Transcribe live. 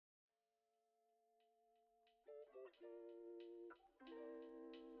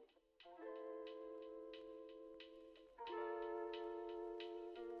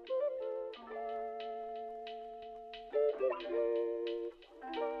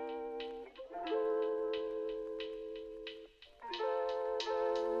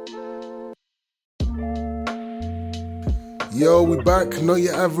Yo, we back. Not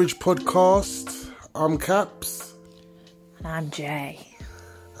Your Average Podcast. I'm Caps. And I'm Jay.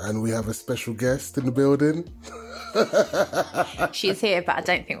 And we have a special guest in the building. She's here, but I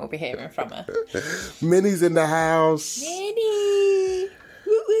don't think we'll be hearing from her. Minnie's in the house. Minnie!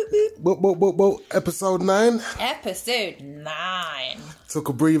 Episode 9. Episode 9. Took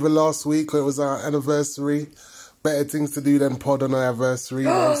a breather last week when it was our anniversary. Better things to do than pod on our anniversary, you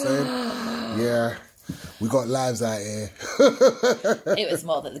know what I'm saying? Yeah. We got lives out here. It was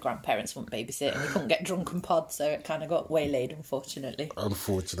more that the grandparents wouldn't babysit and we couldn't get drunk and pod, so it kind of got waylaid, unfortunately.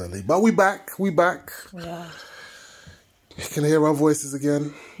 But we back. Yeah. You can hear our voices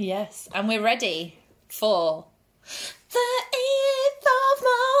again. Yes, and we're ready for the 8th of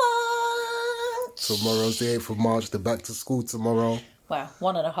March. Tomorrow's the 8th of March. They're back to school tomorrow. Well,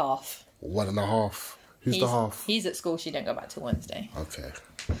 1.5. 1.5. Who's the half? He's at school. She don't go back till Wednesday. Okay.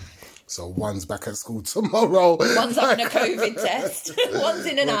 So one's back at school tomorrow. One's having a COVID test. One's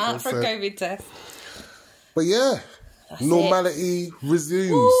in and out for a COVID test. But yeah, that's normality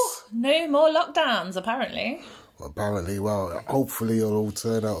resumes. Ooh, no more lockdowns, apparently. Well, hopefully it'll all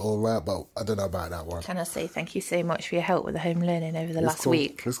turn out all right, but I don't know about that one. Can I say thank you so much for your help with the home learning over the last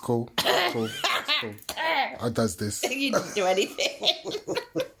week? It's cool. I does this. You didn't do anything.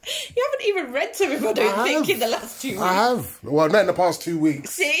 You haven't even read to him, I don't think, in the last 2 weeks. I have. Well, not in the past 2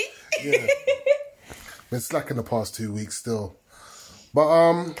 weeks. See? Yeah. Been slacking the past 2 weeks still.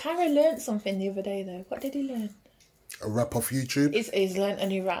 But Cara learnt something the other day though. What did he learn? A rap off YouTube. He's learnt a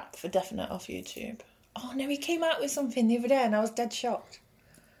new rap for definite off YouTube. Oh no, he came out with something the other day and I was dead shocked.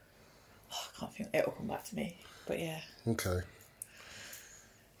 Oh, I can't think. It'll come back to me. But yeah. Okay.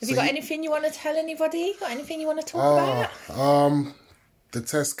 Have you got anything you want to tell anybody? Got anything you want to talk about? The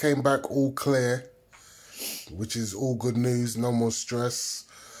test came back all clear, which is all good news. No more stress.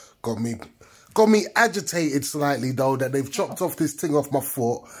 Got me agitated slightly though that they've chopped off this thing off my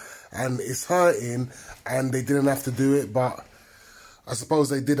foot and it's hurting and they didn't have to do it, but I suppose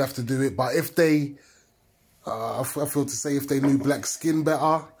they did have to do it. But if they, I feel to say if they knew black skin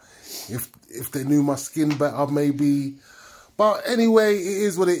better, if they knew my skin better maybe. But anyway, it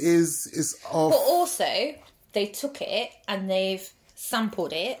is what it is. It's off. But also, they took it and they've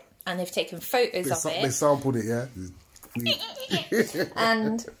sampled it and they've taken photos of it. They sampled it, yeah.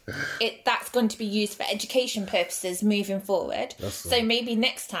 And that's going to be used for education purposes moving forward. So maybe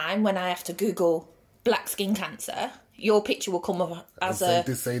next time when I have to Google black skin cancer, your picture will come up as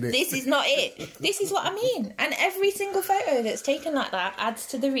this is not it. This is what I mean. And every single photo that's taken like that adds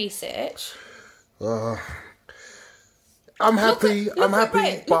to the research. I'm happy, but I'm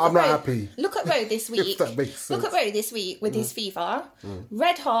not happy. Look at Ro this week. If that makes sense. Look at Ro this week with his fever.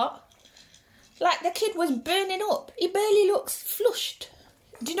 Red hot. Like, the kid was burning up. He barely looks flushed.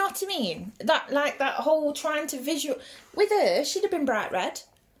 Do you know what I mean? That whole trying to visual... With her, she'd have been bright red.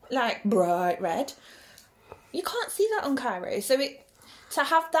 Like, bright red. You can't see that on Cairo. So to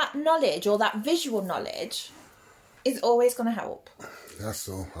have that knowledge or that visual knowledge is always going to help. That's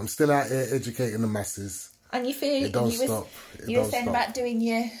all. I'm still out here educating the masses. And you feel... It don't stop. You were saying about doing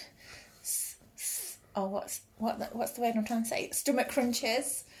your... what's the word I'm trying to say? Stomach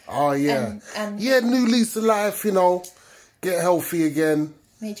crunches. Oh, yeah. Yeah, new lease of life, you know. Get healthy again.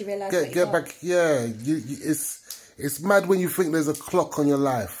 Made you realise Get back, yeah. It's mad when you think there's a clock on your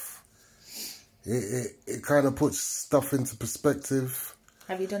life. It kind of puts stuff into perspective.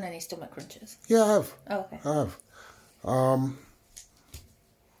 Have you done any stomach crunches? Yeah, I have. Oh, okay. I have.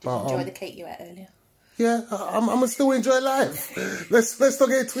 Did you enjoy the cake you ate earlier? Yeah, I'm gonna still enjoy life. Let's not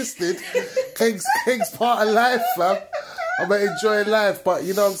get it twisted. Cake's part of life, fam. I'm gonna enjoy life, but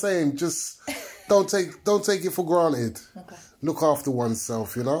you know what I'm saying. Just don't take it for granted. Okay. Look after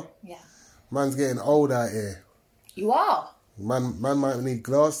oneself, you know. Yeah. Man's getting old out here. You are. Man might need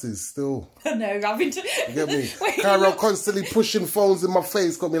glasses still. No, having to. You get me? Carol constantly pushing phones in my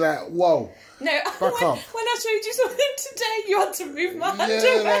face got me like, whoa. No, back up. When I showed you something today, you had to move my hand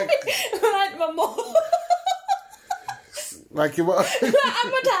away. Like my mum. Like you were.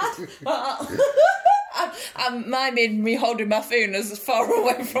 I'm my dad. Mine made me holding my phone as far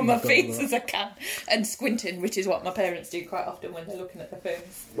away from my face as I can and squinting, which is what my parents do quite often when they're looking at their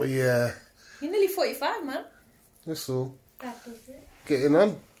phones. Well, yeah. You're nearly 45, man. That's all. That does it. Getting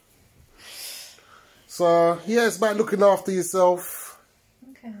on. So, yeah, it's about looking after yourself.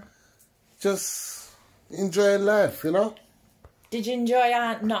 Okay. Just enjoying life, you know. Did you enjoy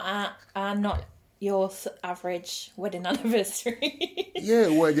our not your average wedding anniversary? Yeah,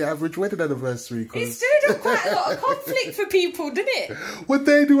 well, your average wedding anniversary. It stirred up quite a lot of conflict for people, didn't it? What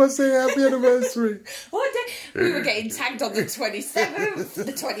day do I say happy anniversary? What day? We were getting tagged on the 27th,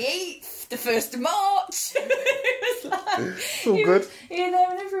 the 28th, the 1st of March. It was like... It's all good. You're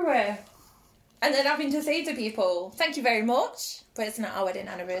there and everywhere. And then having to say to people, thank you very much, but it's not our wedding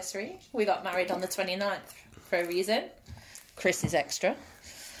anniversary. We got married on the 29th for a reason. Chris is extra.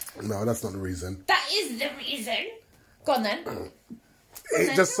 No, that's not the reason. That is the reason. Go on then.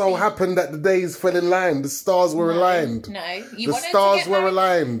 It just so happened that the days fell in line. The stars were aligned. No, you The wanted to stars get were married?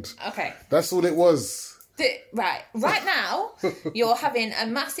 aligned. Okay. That's all it was. Right now, you're having a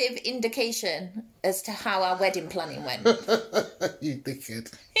massive indication as to how our wedding planning went. You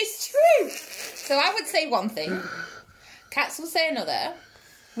dickhead. It's true. So I would say one thing. Cats will say another.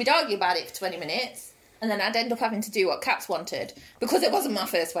 We'd argue about it for 20 minutes. And then I'd end up having to do what Cats wanted. Because it wasn't my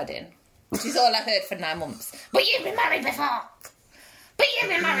first wedding. Which is all I heard for 9 months. But you've been married before.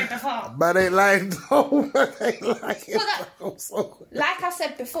 Man ain't lying. No, man ain't lying. Like I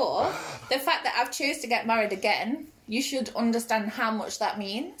said before, the fact that I've chose to get married again, you should understand how much that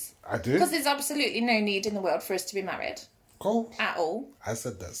means. I do. Because there's absolutely no need in the world for us to be married. Cool. At all. I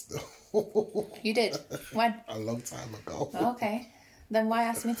said that still. You did? When? A long time ago. Okay. Then why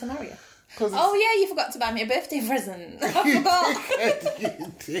ask me to marry you? 'Cause Oh yeah, you forgot to buy me a birthday present. I You forgot.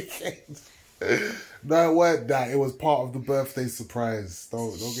 dickhead. No, it weren't that. It was part of the birthday surprise.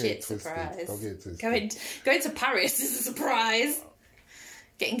 Don't get Shit it twisted. surprise. Don't get it twisted. Going to Paris is a surprise.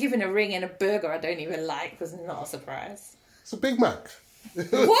 Getting given a ring and a burger I don't even like was not a surprise. It's a Big Mac.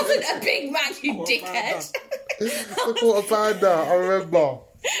 It wasn't a Big Mac, you dickhead. A quarter pounder, I remember.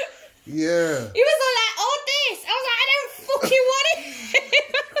 Yeah. He was all like, "Oh, this." I was like, "I don't fucking want it."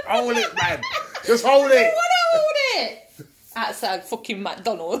 Hold it, man. Just hold I it. want to hold it. Outside fucking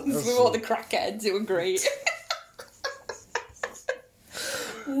McDonald's with all the crackheads. It was great.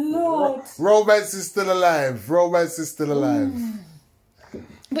 Lord. Romance is still alive. Romance is still alive.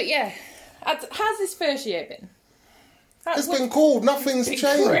 But yeah, how's this first year been? It's been cool. Nothing's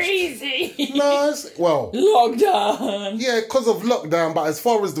changed. Crazy. No, Lockdown. yeah, because of lockdown. But as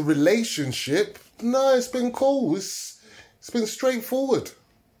far as the relationship, no, it's been cool. It's been straightforward.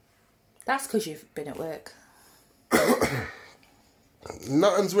 That's because you've been at work.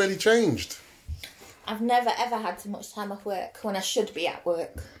 Nothing's really changed. I've never ever had too much time off work when I should be at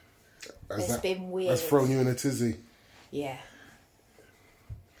work. It's been weird. That's thrown you in a tizzy. Yeah.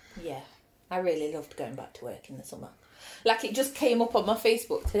 Yeah. I really loved going back to work in the summer. Like, it just came up on my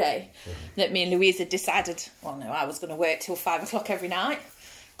Facebook today that me and Louisa decided, well, no, I was going to work till 5 o'clock every night.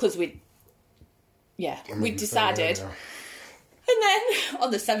 Because we decided. And then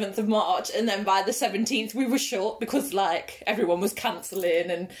on the 7th of March, and then by the 17th, we were short because, like, everyone was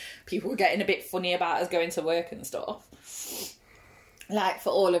cancelling and people were getting a bit funny about us going to work and stuff. Like, for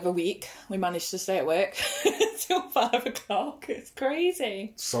all of a week, we managed to stay at work till 5 o'clock. It's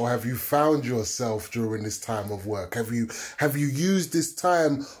crazy. So have you found yourself during this time of work? Have you used this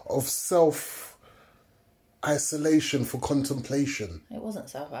time of self-isolation for contemplation? It wasn't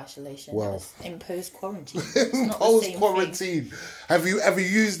self-isolation. Well. It was imposed quarantine. It's not the same Post-quarantine. Have you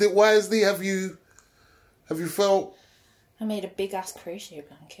used it wisely? Have you felt... I made a big-ass crochet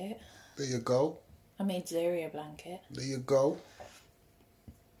blanket. There you go. I made Zaria blanket. There you go.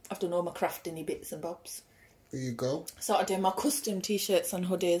 I've done all my crafting bits and bobs. There you go. Started doing my custom t-shirts and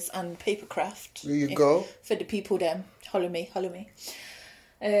hoodies and paper craft. There you go. For the people them. Holler me.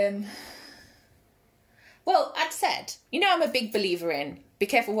 Well, I'd said, I'm a big believer in be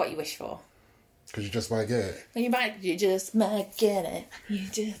careful what you wish for. Because you just might get it. You just might get it. You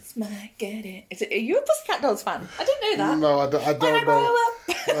just might get it. Are you a Pussycat Dolls fan? I didn't know that. No, I don't know.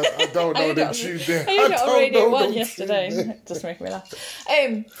 I don't know the tune there. I got on Radio 1 yesterday. There. Just making me laugh.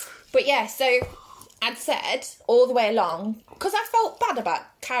 But yeah, so I'd said all the way along, because I felt bad about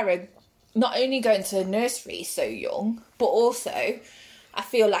Kyra not only going to nursery so young, but also I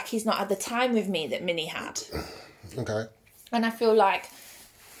feel like he's not had the time with me that Minnie had. Okay. And I feel like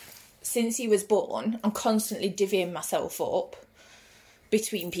since he was born, I'm constantly divvying myself up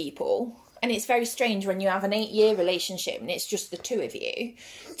between people. And it's very strange when you have an 8-year relationship and it's just the two of you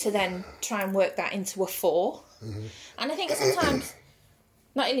to then try and work that into a 4. Mm-hmm. And I think sometimes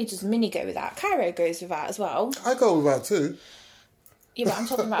not only does Minnie go with that, Cairo goes with that as well. I go with that too. Yeah, but I'm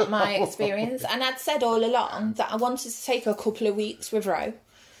talking about my experience. And I'd said all along that I wanted to take a couple of weeks with Ro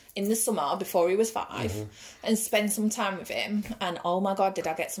in the summer before he was 5 and spend some time with him. And oh my God, did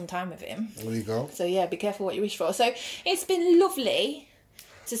I get some time with him. There you go. So yeah, be careful what you wish for. So it's been lovely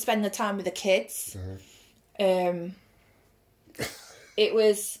to spend the time with the kids. It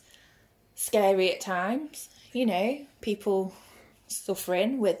was scary at times, you know, people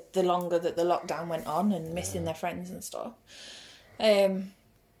suffering with the longer that the lockdown went on and missing their friends and stuff. I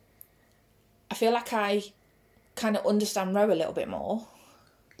feel like I kind of understand Ro a little bit more.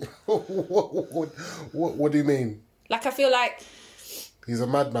 What do you mean? Like, I feel like... He's a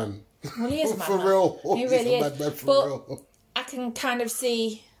madman. Well, he is a madman. For real. He really is. Madman for but real. I can kind of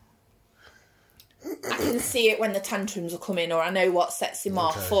see... I can see it when the tantrums are coming, or I know what sets him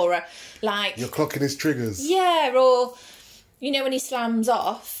off, or like... You're clocking his triggers. Yeah, or... You know, when he slams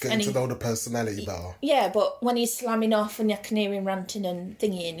off... Getting to know the personality better. Yeah, but when he's slamming off and you can hear him ranting and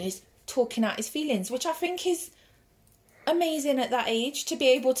thingy, and he's talking out his feelings, which I think is amazing at that age, to be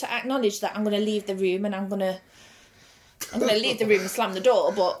able to acknowledge that I'm going to leave the room and I'm going to leave the room and slam the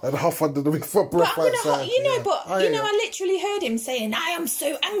door, but... And huff under the for breath outside. I literally heard him saying, I am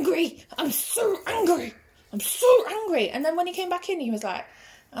so angry. I'm so angry. I'm so angry. And then when he came back in, he was like,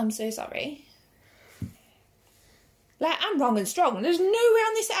 I'm so sorry. Like, I'm wrong and strong. There's no way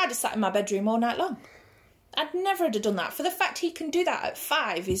on this I'd have sat in my bedroom all night long. I'd never have done that. For the fact he can do that at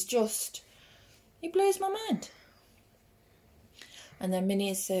 5 is just... It blows my mind. And then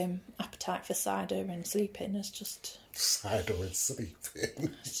Minnie's appetite for cider and sleeping is just... Cider and sleeping.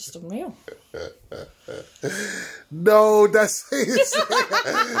 It's just unreal. No, that's...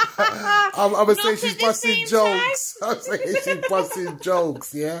 I'm going to say she's at the busting same jokes. I'm saying she's busting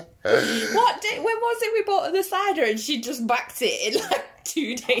jokes, yeah? When was it we bought her the cider and she just backed it in like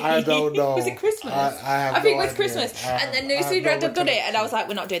 2 days? I don't know. Was it Christmas? I think no it was idea. Christmas. And then no sooner I'd have done it and I was like,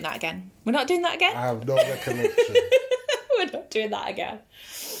 we're not doing that again. We're not doing that again? I have no recollection. We're not doing that again.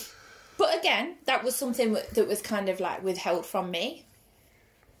 But again, that was something that was kind of like withheld from me.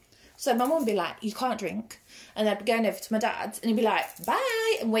 So my mum would be like, you can't drink. And I'd be going over to my dad's and he'd be like,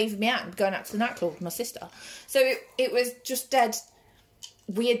 bye, and waving me out and going out to the nightclub with my sister. So it was just dead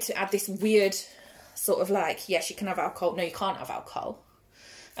weird to add this weird sort of like, yes, you can have alcohol. No, you can't have alcohol.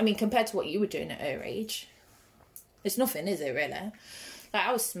 I mean, compared to what you were doing at her age, it's nothing, is it, really? Like,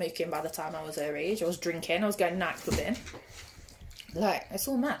 I was smoking by the time I was her age. I was drinking. I was going nightclubbing. Like, it's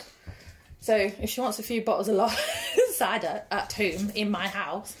all mad. So if she wants a few bottles of cider at home in my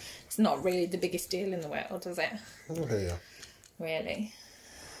house, it's not really the biggest deal in the world, is it? Okay, yeah. Really.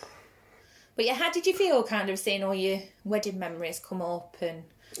 But yeah, how did you feel kind of seeing all your wedding memories come up and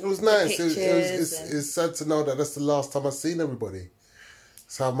it was nice. Pictures It's sad to know that that's the last time I've seen everybody.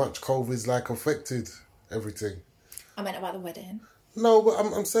 It's how much COVID's like affected everything. I meant about the wedding. No, but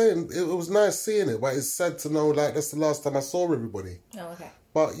I'm saying it was nice seeing it, but it's sad to know like that's the last time I saw everybody. Oh, okay.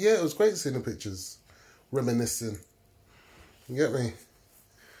 But yeah, it was great seeing the pictures, reminiscing. You get me?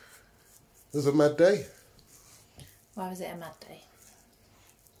 It was a mad day. Why was it a mad day?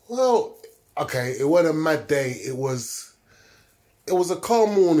 Well, okay, it wasn't a mad day. It was a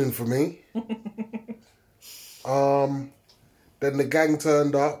calm morning for me. Then the gang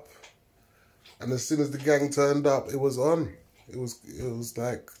turned up, and as soon as the gang turned up, it was on. It was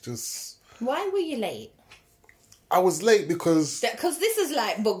like just... Why were you late? I was late because... Because this has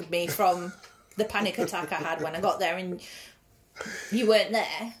like bugged me from the panic attack I had when I got there and you weren't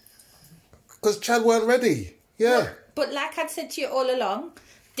there. Because Chad weren't ready. Yeah. But like I'd said to you all along,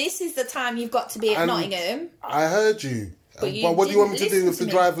 this is the time you've got to be at Nottingham. I heard you. But what do you want me to do if the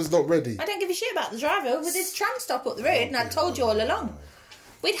driver's not ready? I don't give a shit about the driver. With this tram stop up the road, and I told you all along.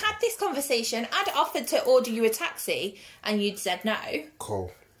 We'd had this conversation. I'd offered to order you a taxi, and you'd said no.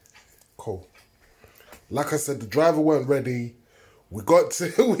 Cool. Like I said, the driver weren't ready. We got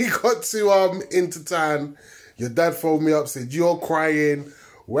to into town. Your dad phoned me up, said you're crying.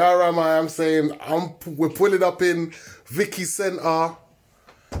 Where am I? I'm saying we're pulling up in Vicky Centre.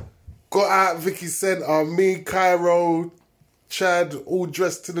 Got out Vicky Centre. Me, Cairo, Chad, all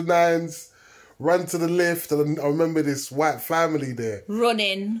dressed to the nines. Ran to the lift, and I remember this white family there.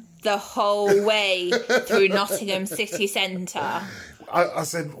 Running the whole way through Nottingham city centre. I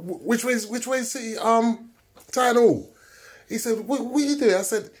said, which way is city? Town Hall. He said, what are you doing? I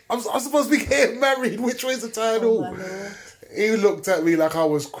said, I'm supposed to be getting married. Which way is the Town Hall? He looked at me like I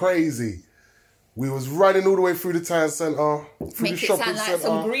was crazy. We was running all the way through the town centre, through the shopping centre. Make it sound like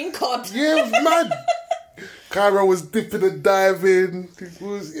some green cod. Yeah, it was mad. Cairo was dipping and diving. It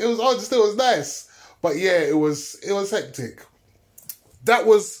was nice. But yeah, it was hectic.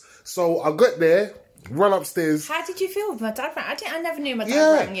 So I got there, run upstairs. How did you feel with my dad? I never knew my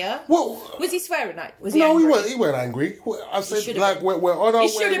dad rang you. Well, was he swearing? No, he weren't angry. I said, like, we're on our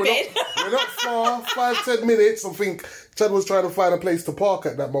way. We're not far, 5-10 minutes. I think Chad was trying to find a place to park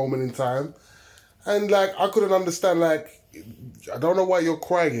at that moment in time. And, like, I couldn't understand, like, I don't know why you're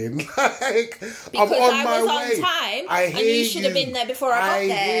crying. Like, Because I'm on I my was way. on time, I and hear you should have been there before I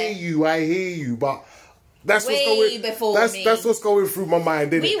got there. I hear you, but that's Way what's going. before me. That's what's going through my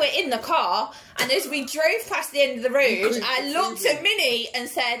mind, isn't We it? were in the car, and as we drove past the end of the road, couldn't I see looked me. at Minnie and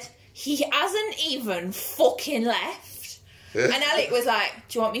said, "He hasn't even fucking left." And Alec was like,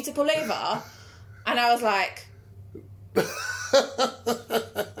 "Do you want me to pull over?" And I was like,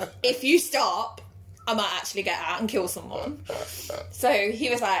 "If you stop, I might actually get out and kill someone." So he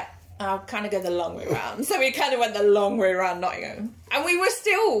was like, "I'll kind of go the long way round." So we kind of went the long way round Nottingham. And we were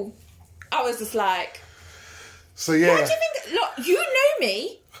still, I was just like, So yeah. what do you think? Look, you know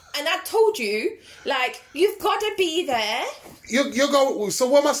me, and I told you, like, you've got to be there. You're going. So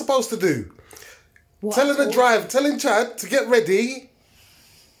what am I supposed to do? What? Telling the drive, telling Chad to get ready.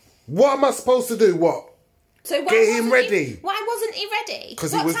 What am I supposed to do? What? So why Get him wasn't ready. Why wasn't he ready?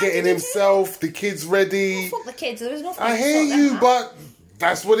 Because he What was time getting did you do himself, the kids ready. that? Fuck the kids. There was nothing. I to hear sort them you, out. but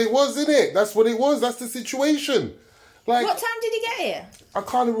that's what it was, isn't it? That's what it was. That's the situation. Like, What time did he get here? I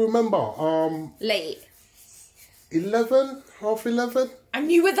can't even remember. Late. 11, half 11.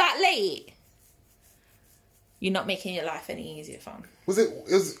 And you were that late. You're not making your life any easier, fam. Was it?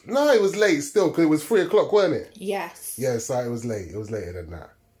 It was no, it was late still because it was 3 o'clock, wasn't it? Yes. Yeah, so it was late. It was later than that.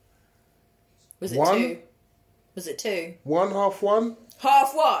 Was it 1? 2? Was it 2? 1, half 1,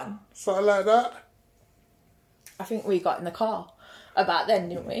 1:30. something like that. I think we got in the car about then,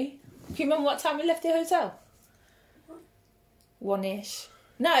 didn't we? Do you remember what time we left the hotel? 1-ish.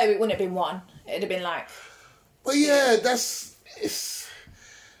 No, it wouldn't have been 1. It'd have been like... But yeah, it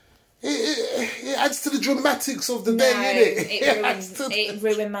adds to the dramatics of the day, innit? It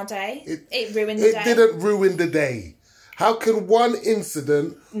ruined my day. It ruined the day. It didn't ruin the day. How can one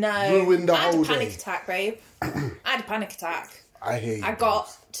incident ruin the I had whole a panic day? attack, babe. I had a panic attack. I hear you. I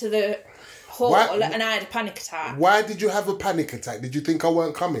got to the hall Why- and I had a panic attack. Why did you have a panic attack? Did you think I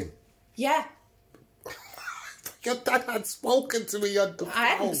weren't coming? Yeah. Your dad had spoken to me on the phone. I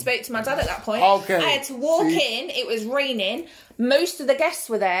hadn't spoke to my dad at that point. Okay. I had to walk See? in. It was raining. Most of the guests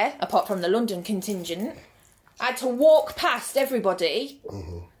were there, apart from the London contingent. I had to walk past everybody.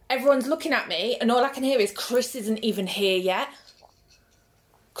 Mm-hmm. Everyone's looking at me, and all I can hear is, "Chris isn't even here yet.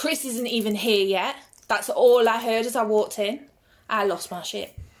 Chris isn't even here yet." That's all I heard as I walked in. I lost my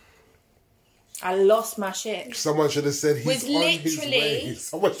shit. I lost my shit. Someone should have said he's Was on his way. literally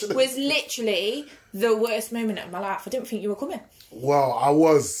Someone should have... was literally the worst moment of my life. I didn't think you were coming. Well, I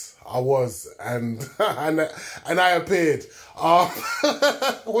was, and and I appeared.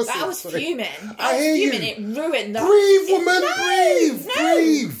 What's I it? was Sorry. fuming. I I was hear fuming. you. It ruined the... Breathe, woman, No, breathe, no,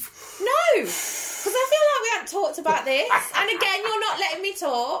 breathe. No, because I feel like we hadn't talked about this. And again, you're not letting me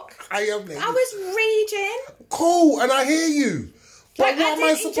talk. I am. I was raging. Cool, and I hear you. But Like, what am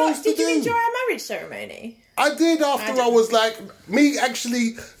I didn't supposed Did to you do? enjoy our marriage ceremony? I did after I I was like, me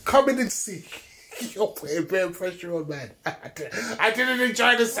actually coming and see. You're putting a bit of pressure on, man. I didn't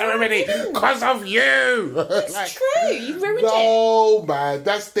enjoy the ceremony because of you. It's Like, true. You ruined it. no, man,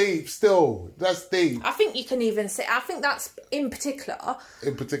 that's deep. Still, that's deep. I think you can even say... I think that's, in particular...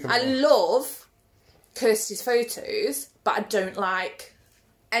 In particular, I love Kirsty's photos, but I don't like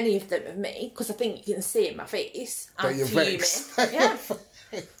any of them of me, because I think you can see in my face I'm that you're fuming. vexed. Yeah.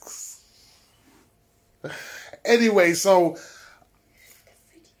 Anyway, so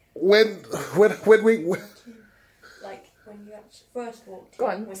when we Like when you actually first walked in. Go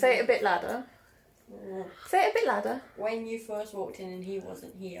on, when say you- it a bit louder. Say it a bit louder. When you first walked in and he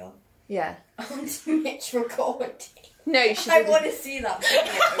wasn't here, Yeah. I want to Mitch recording. No, she I didn't. want to see that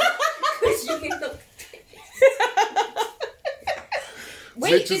video because you look.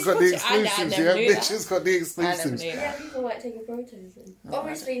 Wait, Mitch has just got put the it- I exclusives, never yeah? knew Mitch that. has got the I never exclusives. knew Yeah, that. people like taking photos. And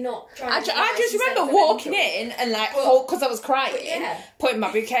obviously not trying I to. just remember walking in and like, because I was crying, yeah. putting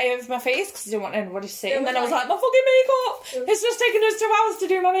my bouquet over my face because I didn't want anybody to see it. It And then was I was like- like, my fucking makeup! It's just taken us 2 hours to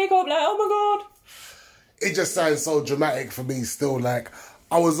do my makeup now. Oh my god. It just sounds so dramatic for me still. Like,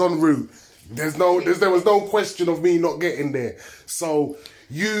 I was en route. There was no question of me not getting there. So,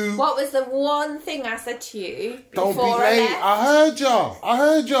 you... What was the one thing I said to you Don't be before late. I left? I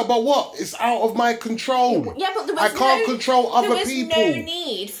heard ya. But what? It's out of my control. Yeah, but there was I can't control other there was people. no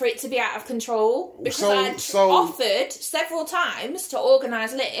need for it to be out of control because So- I'd offered several times to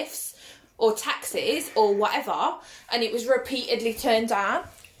organise lifts or taxis or whatever, and it was repeatedly turned down.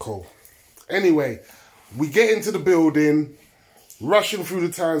 Cool. Anyway, we get into the building, rushing through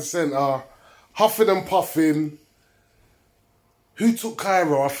the town centre, huffing and puffing. Who took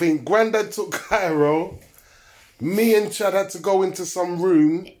Cairo? I think Grandad took Cairo. Me and Chad had to go into some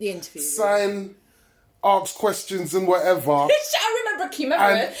room, The interview. sign, ask questions and whatever. I remember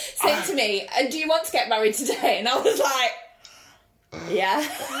Kima saying to me, "Do you want to get married today?" And I was like, Yeah.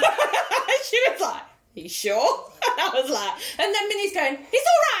 She was like, you sure? And I was like, and then Minnie's going, it's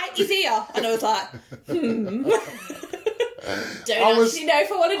all right, he's here. And I was like, Don't actually know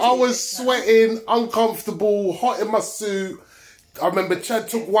if I want to do I was this. sweating, uncomfortable, hot in my suit. I remember Chad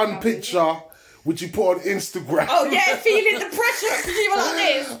took one picture, which he put on Instagram. Oh yeah, feeling the pressure because you were like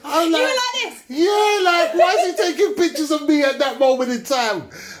this. I'm You were like- like this. Yeah, like, why is he taking pictures of me at that moment in time?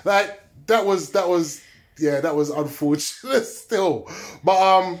 Like, that was unfortunate still.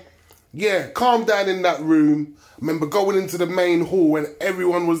 But, yeah, calm down in that room. I remember going into the main hall when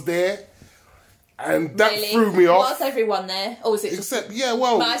everyone was there. And that Really? threw me off. Was everyone there? Or was it just Except, yeah,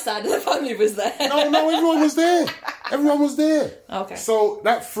 well... my side of the family was there? No, everyone was there. Everyone was there. Okay. So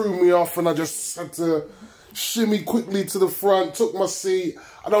that threw me off and I just had to shimmy quickly to the front, took my seat.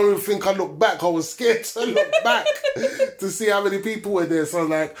 I don't even think I looked back. I was scared to look back to see how many people were there. So I was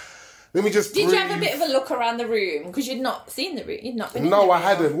like, let me just Did breathe. you have a bit of a look around the room? Because you'd not seen the room. You'd not been in No, the I room.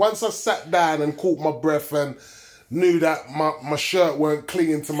 hadn't. Once I sat down and caught my breath and knew that my shirt weren't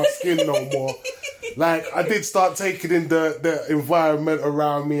clinging to my skin no more, like, I did start taking in the environment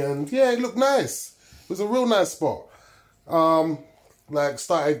around me, and yeah, it looked nice. It was a real nice spot. Like,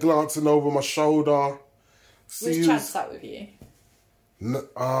 started glancing over my shoulder. Was See Chad who's- sat with you?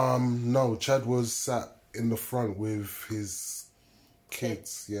 No, Chad was sat in the front with his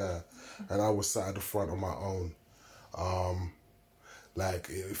kids, yeah. And I was sat at the front on my own. Like,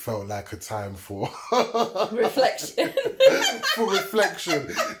 it felt like a time for Reflection. for reflection.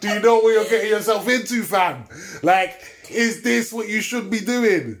 Do you know what you're getting yourself into, fam? Like, is this what you should be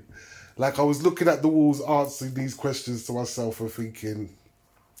doing? Like, I was looking at the walls answering these questions to myself and thinking,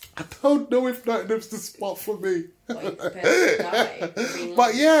 I don't know if Nottingham's the spot for me. Like, you're prepared to die for being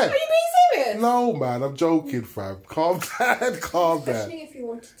But yeah. Are you being serious? No, man, I'm joking, fam. Calm down, calm down. Especially if you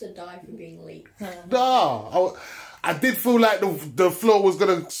wanted to die for being late. Nah, I did feel like the floor was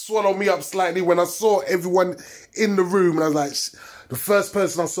going to swallow me up slightly when I saw everyone in the room, and I was like, the first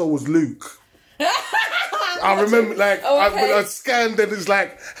person I saw was Luke. I remember, like, Oh, okay. I scanned and it's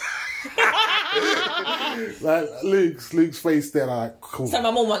like, like Luke's face there, like, cool. So my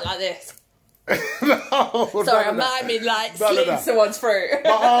mum went like this. No, Sorry, I'm miming like None of slitting that. someone's throat.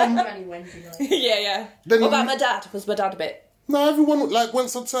 Only Wednesday night. yeah. Then What about you- my dad? Was my dad a bit? No, everyone, like,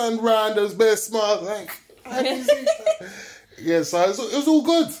 once I turned round, there was bare smiles, like, yeah, so it was all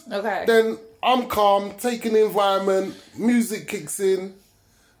good. Okay. Then I'm calm, taking the environment, music kicks in,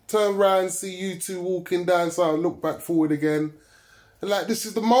 turn round, see you two walking down, so I look back forward again. And like, this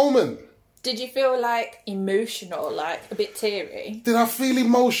is the moment. Did you feel like emotional, like a bit teary? Did I feel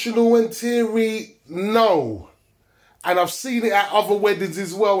emotional and teary? No. And I've seen it at other weddings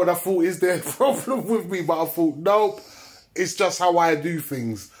as well, and I thought, is there a problem with me? But I thought, nope, it's just how I do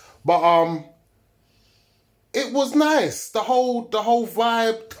things. But it was nice. The whole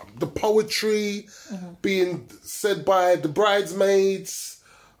vibe, the poetry being said by the bridesmaids.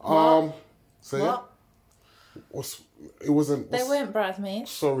 So yeah, What? it wasn't. They weren't bridesmaids.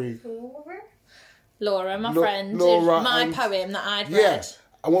 Sorry. Laura, my friend, Laura did my and- poem that I'd Yeah. read.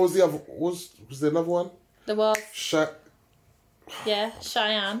 And what was the other? Was there another one? There was, Cheyenne.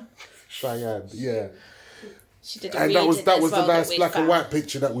 Cheyenne. Yeah. She did a And reading that as was well the nice we'd black and found. white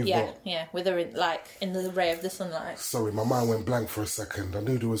picture that we've Yeah, got. yeah, with her in the ray of the sunlight. Sorry, my mind went blank for a second. I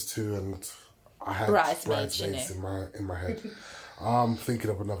knew there was two, and I had Bridesmaids, bridesmaids you in my head. I'm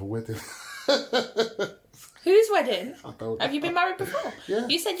thinking of another wedding. Whose wedding? I don't Have you been married before? Yeah,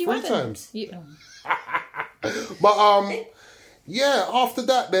 You said you 3 hadn't. times. You, But yeah. After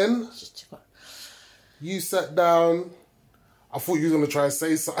that, then you sat down. I thought you were gonna try and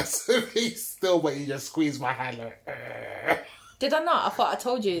say something to me still, but you just squeezed my hand. Like, Did I not? I thought I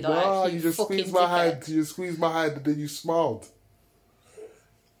told you that. nah, you just fucking squeezed my dickhead. hand. You just squeezed my hand, and then you smiled.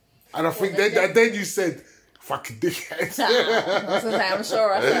 And I think then you said, "Fucking dickhead." I was gonna say, I'm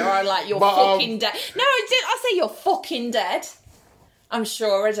sure I said, or like, you're But, fucking dead. No, I did. I say you're fucking dead. I'm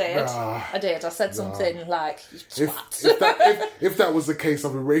sure I did. Nah. I did. I said something like, you twat. if that was the case,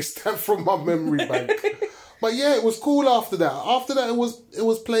 I've erased that from my memory bank. But yeah, it was cool after that. After that, it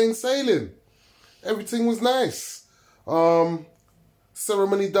was plain sailing. Everything was nice.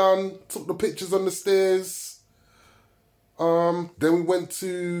 Ceremony done. Took the pictures on the stairs. Then we went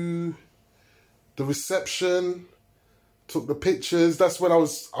to the reception. Took the pictures. That's when I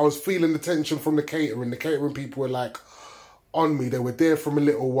was feeling the tension from the catering. The catering people were like on me. They were there from a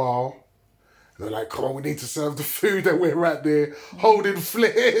little while. They're like, come on, we need to serve the food, and we're right there holding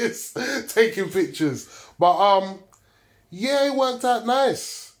flares, taking pictures. But yeah, it worked out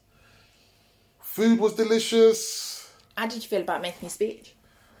nice. Food was delicious. How did you feel about making your speech?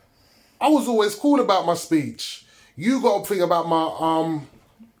 I was always cool about my speech. You got to think about my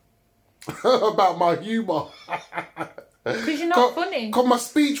about my humour. Because you're not funny. Because my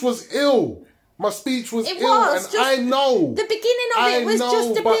speech was ill. My speech was It ill, was, and just I know. The beginning of it was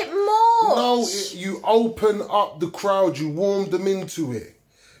just a bit more. No, you open up the crowd, you warm them into it.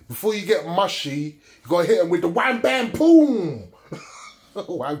 Before you get mushy, you got to hit them with the wham, bam, boom.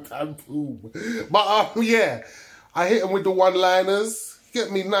 Wham, bam, boom. But yeah, I hit them with the one-liners, get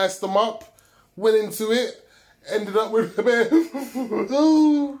me, nice them up, went into it. Ended up with a bit.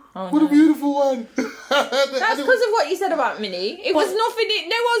 What a beautiful one. That's because of what you said about Minnie. It was nothing.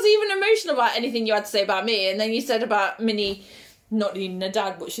 No one was even emotional about anything you had to say about me. And then you said about Minnie not needing a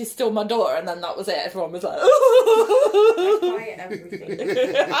dad, but she's still my daughter. And then that was it. Everyone was like, I cry at everything.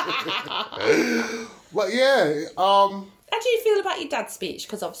 But yeah, how do you feel about your dad's speech?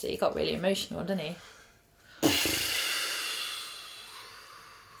 Because obviously he got really emotional, didn't he?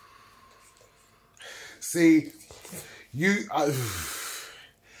 see,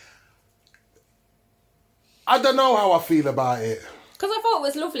 I don't know how I feel about it. Because I thought it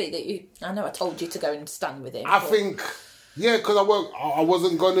was lovely that you... I know I told you to go and stand with him. I think, yeah, because I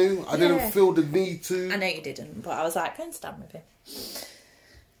wasn't going to. I didn't feel the need to. I know you didn't, but I was like, go and stand with him.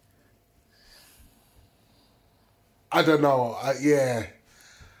 I don't know. Yeah.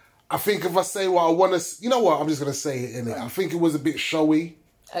 I think if I say what I want to... You know what? I'm just going to say it, innit? I think it was a bit showy.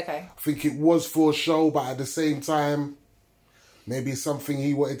 Okay. I think it was for a show, but at the same time, maybe it's something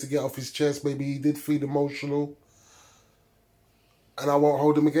he wanted to get off his chest. Maybe he did feel emotional. And I won't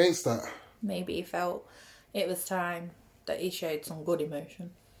hold him against that. Maybe he felt it was time that he showed some good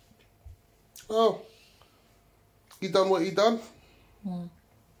emotion. Oh. He done what he done. And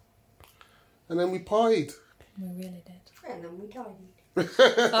then we partied. We really did. And then we died.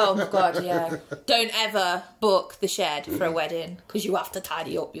 Oh my God, yeah. Don't ever book the shed for a wedding because you have to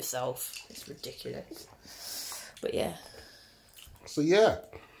tidy up yourself. It's ridiculous. But yeah. So yeah.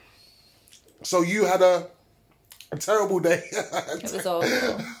 So you had a terrible day. It was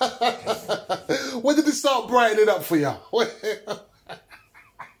awful. When did it start brightening up for you?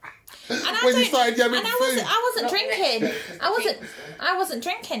 When you started getting food? I wasn't drinking. I wasn't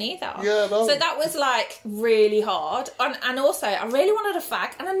drinking either. Yeah, no. So that was like really hard. And also I really wanted a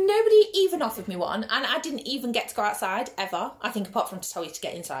fag and nobody even offered me one, and I didn't even get to go outside ever. I think apart from to tell you to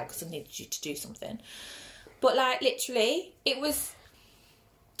get inside because I needed you to do something. But like literally it was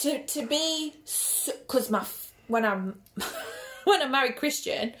to be, because when I married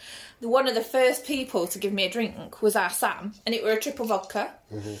Christian, one of the first people to give me a drink was our Sam, and it were a triple vodka.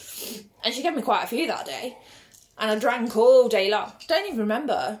 Mm-hmm. And she gave me quite a few that day. And I drank all day long. Don't even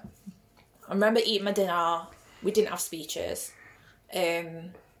remember. I remember eating my dinner. We didn't have speeches.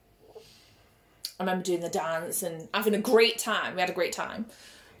 I remember doing the dance and having a great time. We had a great time.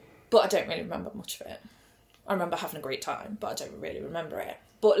 But I don't really remember much of it. I remember having a great time, but I don't really remember it.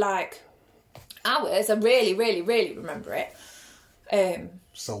 But like hours, I really, really, really remember it.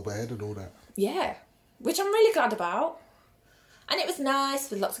 Sober head and all that. Yeah, which I'm really glad about. And it was nice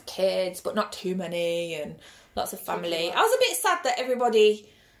with lots of kids, but not too many, and lots of family. I was a bit sad that everybody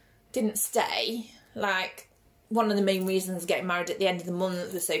didn't stay. Like, one of the main reasons getting married at the end of the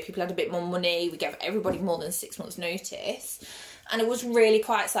month was so people had a bit more money. We gave everybody more than 6 months' notice. And it was really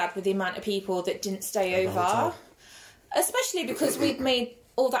quite sad with the amount of people that didn't stay over. Especially because we'd made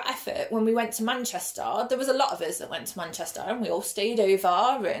all that effort when we went to Manchester. There was a lot of us that went to Manchester and we all stayed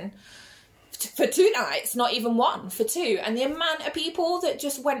over and for 2 nights, not even one, for 2. And the amount of people that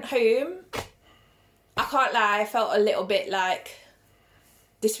just went home, I can't lie, I felt a little bit like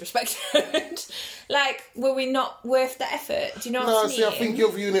disrespected. Like, were we not worth the effort? Do you know what I mean? No, see, I think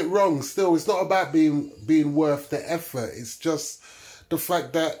you're viewing it wrong still. It's not about being worth the effort. It's just the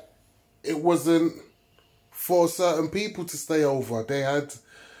fact that it wasn't for certain people to stay over. They had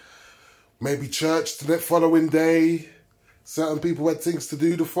maybe church the following day. Certain people had things to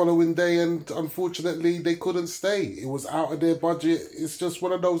do the following day, and unfortunately they couldn't stay. It was out of their budget. It's just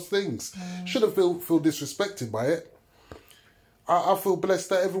one of those things. Shouldn't feel disrespected by it. I feel blessed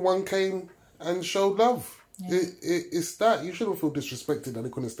that everyone came and showed love. Yeah. It's that. You shouldn't feel disrespected that they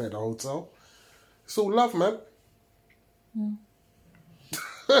couldn't stay at the hotel. It's all love, man.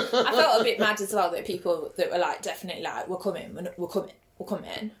 I felt a bit mad as well that people that were like, definitely like, we're coming,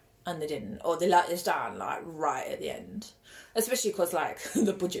 and they didn't, or they let us down like right at the end. Especially because like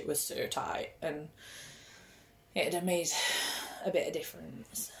the budget was so tight and it had made a bit of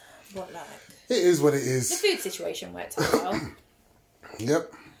difference. But like, it is what it is. The food situation worked out well.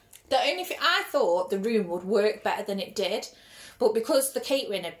 Yep. The only thing, I thought the room would work better than it did. But because the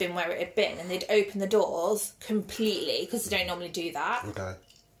catering had been where it had been and they'd opened the doors completely, because they don't normally do that. Okay.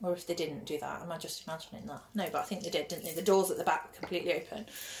 Or if they didn't do that, am I just imagining that? No, but I think they did, didn't they? The doors at the back were completely open.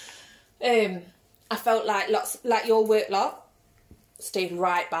 I felt like your work lot stayed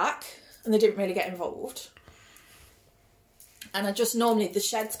right back and they didn't really get involved. And I just normally, the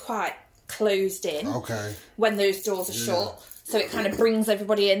shed's quite closed in. Okay. When those doors are shut. So it kind of brings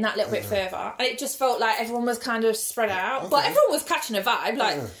everybody in that little bit further. And it just felt like everyone was kind of spread out. But everyone was catching a vibe.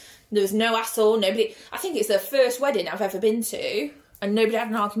 Like, there was no hassle, nobody... I think it's the first wedding I've ever been to, and nobody had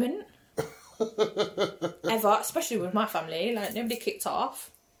an argument. Ever. Especially with my family. Like, nobody kicked off.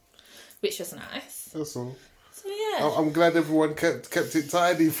 Which was nice. That's all. So, yeah. I'm glad everyone kept it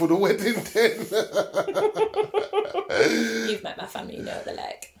tidy for the wedding then. You've met my family, you know what they're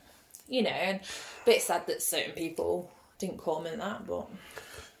like. You know, and a bit sad that certain people didn't comment that, but...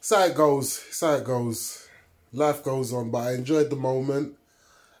 It's how it goes. It's how it goes. Life goes on, but I enjoyed the moment.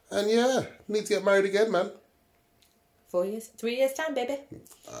 And yeah, need to get married again, man. 4 years? 3 years' time, baby.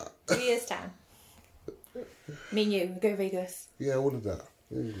 3 years' time. Me and you, we go Vegas. Yeah, all of that.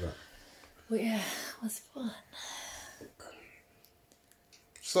 Well, yeah, it was fun.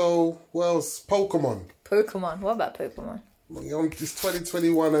 So, what else? Pokemon. Pokemon. What about Pokemon? It's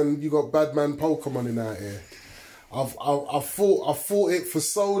 2021 and you got Badman Pokemon in out here. I've fought it for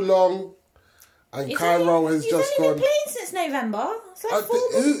so long, and Cairo has just gone. You've only been playing since November. It's like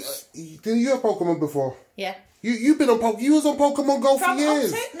 4 months. Did you have Pokemon before? Yeah. You've been on Pokemon. You was on Pokemon Go for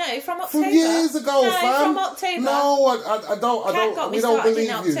years. From October. From years ago, fam. From October. No, I don't. We don't believe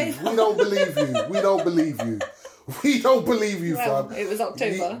you. We don't believe you. We don't believe you. We don't believe you, fam. It was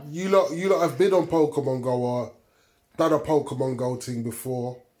October. You lot have been on Pokemon Go or done a Pokemon Go thing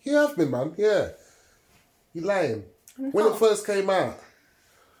before. You have been, man. Yeah. You lying. When it first came out,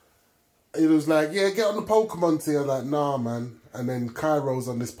 it was like, yeah, get on the Pokemon thing. I was like, nah, man. And then Cairo's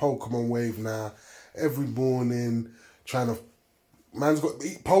on this Pokemon wave now. Every morning, trying to... Man's got to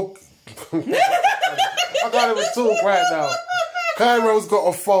eat I can't even talk right now. Cairo's got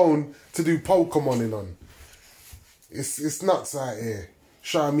a phone to do Pokemoning on. It's nuts out here.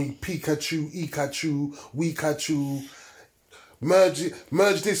 Showing me Pikachu, Ikachu, Wikachu.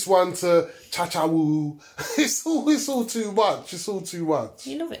 Merge this one to Cha-Cha-Woo. It's all too much. It's all too much.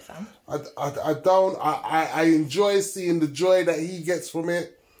 You love it, fam. I enjoy seeing the joy that he gets from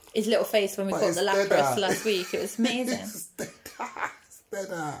it. His little face when we caught the Lapras last week, it was amazing. It's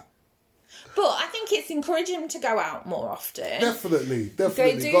better. But I think it's encouraging him to go out more often. Definitely. Go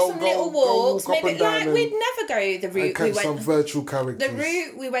do some little walks. Maybe like we'd never go the route we went. Some virtual characters. The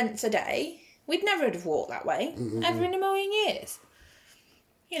route we went today, we'd never have walked that way ever in a million years.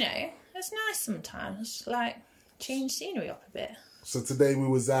 You know, it's nice sometimes. Like change scenery up a bit. So today we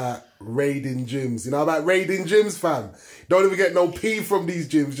was at raiding gyms. You know about raiding gyms, fam? Don't even get no P from these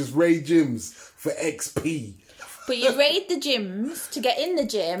gyms. Just raid gyms for XP. But you raid the gyms to get in the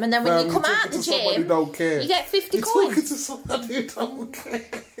gym, and then when you come out the gym, don't care. you get 50 You're coins. talking to somebody who don't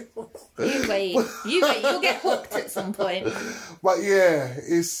care. You wait. You'll get hooked at some point. But yeah,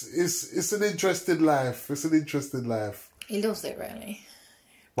 it's an interesting life. It's an interesting life. He loves it, really.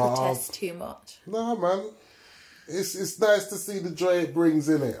 But, Protests too much. No, man. It's nice to see the joy it brings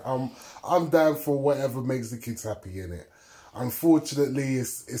in it. I'm down for whatever makes the kids happy in it. Unfortunately,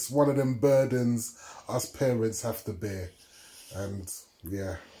 it's one of them burdens us parents have to bear, and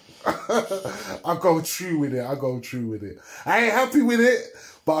yeah, I go through with it. I ain't happy with it,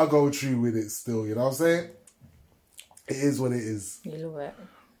 but I go through with it still. You know what I'm saying? It is what it is. You love it.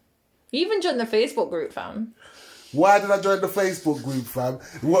 You even joined the Facebook group, fam. Why did I join the Facebook group, fam?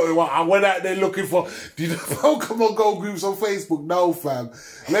 What, I went out there looking for... Do you know Pokemon Go groups on Facebook? No, fam.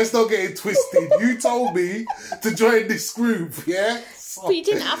 Let's not get it twisted. You told me to join this group, yeah? So, but you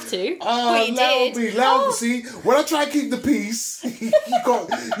didn't have to. But you did. See, when I try to keep the peace,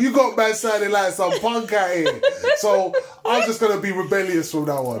 you got man sounding like some punk out here. So I'm just going to be rebellious from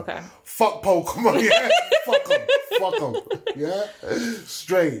now on. Okay. Fuck Pokemon, yeah? Fuck them. Yeah?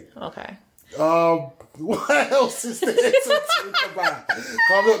 Straight. Okay. What else is there to talk about?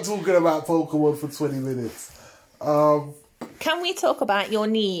 I'm not talking about Pokemon for 20 minutes. Can we talk about your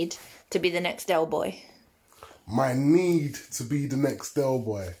need to be the next Del Boy? My need to be the next Del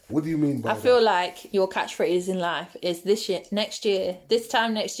Boy. What do you mean by that? I feel like your catchphrase in life is this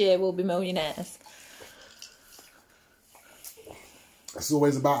time next year we'll be millionaires. It's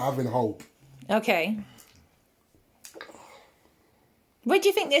always about having hope. Okay. Where do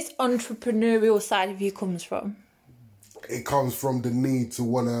you think this entrepreneurial side of you comes from? It comes from the need to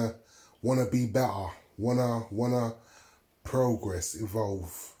wanna be better, wanna progress,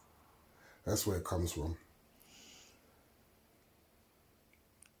 evolve. That's where it comes from.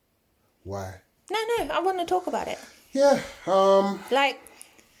 Why? No, I want to talk about it. Yeah. Like,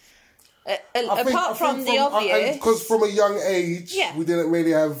 Apart from the obvious. Because from a young age, Yeah. we didn't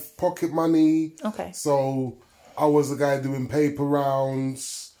really have pocket money. Okay. So I was the guy doing paper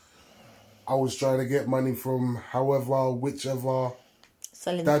rounds. I was trying to get money from whichever.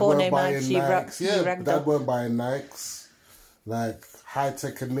 Selling the Dad porno weren't buying mags, Nikes. you Yeah, ragged Dad up. weren't buying Nikes. Like,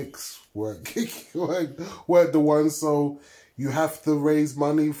 high-tech and Nicks weren't the ones. So you have to raise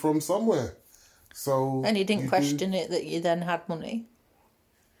money from somewhere. So And you didn't do- question it that you then had money?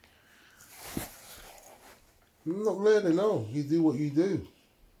 Not really, no. You do what you do.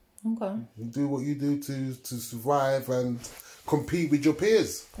 Okay. You do what you do to survive and compete with your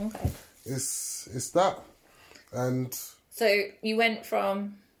peers. Okay. It's that. And So you went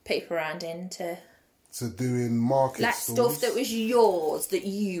from paper rounding to to doing market like stalls. stuff that was yours that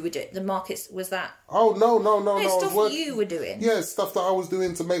you were doing. The markets was that Oh, no. stuff you were doing. Yeah, stuff that I was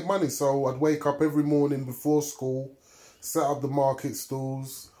doing to make money. So I'd wake up every morning before school, set up the market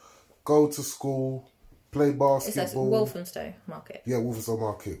stalls, go to school, play Is that basketball. Walthamstow Market? Yeah, Walthamstow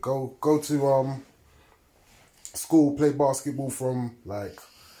Market. Go to school, play basketball from like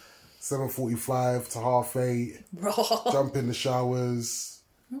 7:45 to 8:30. Raw. Jump in the showers,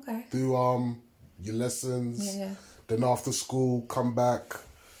 Okay. do your lessons. Yeah. Then after school, come back,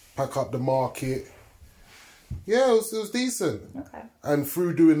 pack up the market. Yeah, it was decent. Okay. And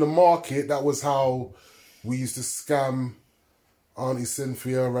through doing the market, that was how we used to scam Auntie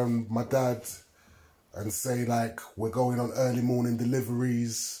Cynthia and my dad and say, like, we're going on early morning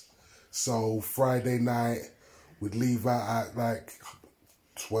deliveries. So Friday night, we'd leave out at like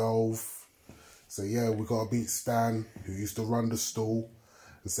 12. So yeah, we got to beat Stan, who used to run the stall,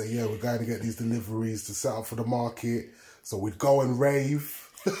 and say, yeah, we're going to get these deliveries to set up for the market. So we'd go and rave.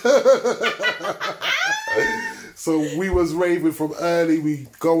 So we was raving from early. We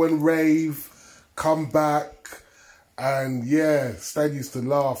go and rave, come back, and yeah, Stan used to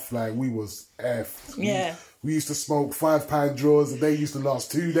laugh like we was effed. Yeah. We used to smoke £5 drawers, and they used to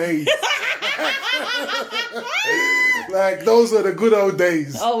last 2 days. Like those are the good old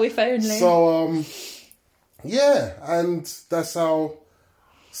days. Oh, if only. So yeah, and that's how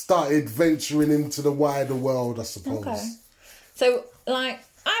started venturing into the wider world, I suppose. Okay. So, like,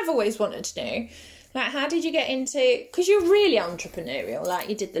 I've always wanted to know, like, how did you get into... Because you're really entrepreneurial. Like,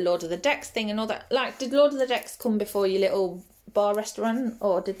 you did the Lord of the Decks thing and all that. Like, did Lord of the Decks come before your little bar restaurant?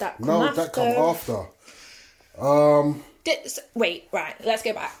 Or did that come No, after? that come after. Wait, right, let's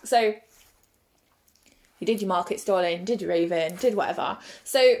go back. So, you did your market stalling, did your raving, did whatever.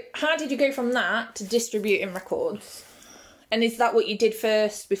 So, how did you go from that to distributing records? And is that what you did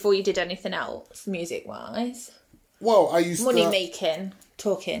first before you did anything else, music-wise? Well, I used Money to... making,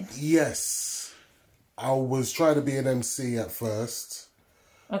 talking. Yes. I was trying to be an MC at first.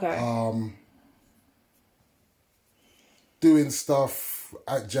 Okay. Doing stuff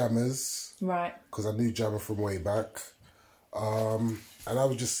at Jammers, Right. because I knew Jammer from way back. And I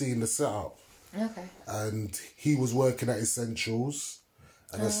was just seeing the setup. Okay. And he was working at Essentials.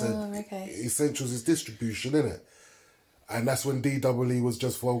 And I said, okay. Essentials is distribution, innit? And that's when DWE was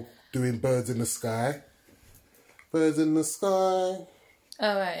just for doing Birds in the Sky. Birds in the Sky. Oh,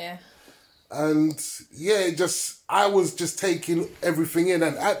 right, yeah. And yeah, I was just taking everything in.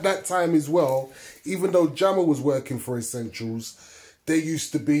 And at that time as well, even though Jammer was working for Essentials, there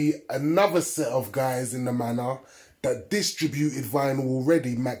used to be another set of guys in the manor that distributed vinyl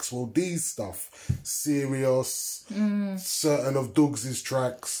already, Maxwell D's stuff, Sirius, certain of Dougs's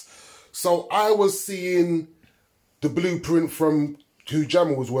tracks. So I was seeing the blueprint from who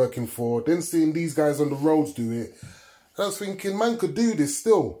Jammer was working for, then seeing these guys on the roads do it. And I was thinking, man could do this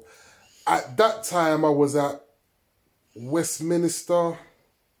still. At that time, I was at Westminster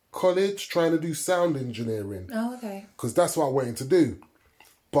College trying to do sound engineering. Oh, okay. Because that's what I wanted to do.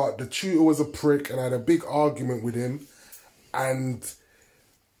 But the tutor was a prick and I had a big argument with him. And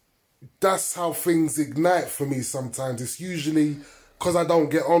that's how things ignite for me sometimes. It's usually because I don't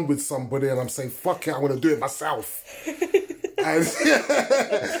get on with somebody and I'm saying, fuck it, I'm going to do it myself. and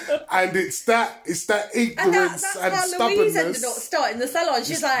it's that ignorance and how stubbornness. Louise ended up starting the salon.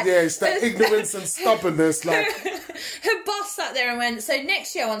 She's like... Yeah, it's that ignorance and stubbornness. Like, Her boss sat there and went, so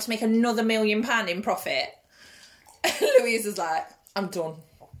next year I want to make another £1 million in profit. Louise was like, I'm done.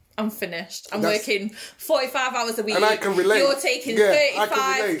 I'm finished. I'm working 45 hours a week. And I can relate. You're taking Yeah, I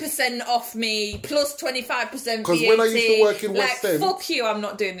can 35% off me, plus 25% VAT. because when I used to work in West End... fuck you, I'm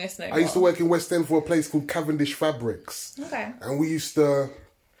not doing this no more. I used to work in West End for a place called Cavendish Fabrics. Okay. And we used to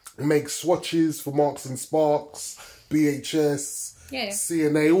make swatches for Marks and Sparks, BHS, Yeah.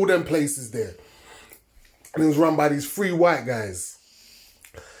 CNA, all them places there. And it was run by these 3 white guys.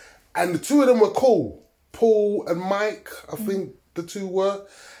 And the 2 of them were cool. Paul and Mike, I think the 2 were.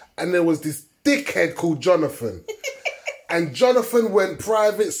 and there was this dickhead called Jonathan. And Jonathan went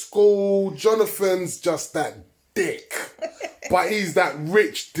private school. Jonathan's just that dick. But he's that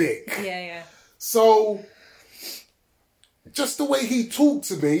rich dick. Yeah. So, just the way he talked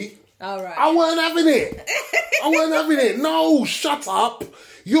to me, All right. I weren't having it. No, shut up.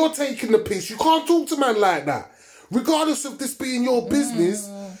 You're taking the piss. You can't talk to man like that. Regardless of this being your business.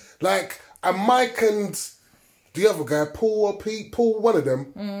 Like, and Mike and the other guy, Paul or Pete, Paul, one of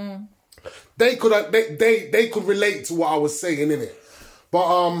them, they could relate to what I was saying, innit?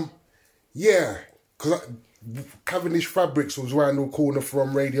 But, yeah, because Cavendish Fabrics was around the corner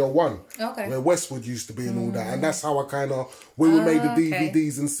from Radio 1. Okay. Where Westwood used to be and all that. And that's how I kind of, when we made the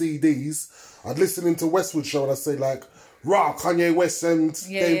DVDs and CDs, I'd listen into Westwood show and I'd say like, rah, Kanye West and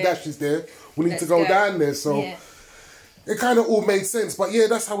Dave Dash is there. We need to go down there. So it kind of all made sense. But yeah,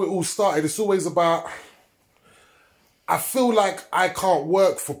 that's how it all started. It's always about, I feel like I can't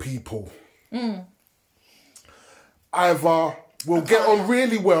work for people. Either we'll get on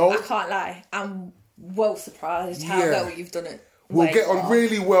really well. I can't lie. I'm well surprised how well you've done it. We'll get on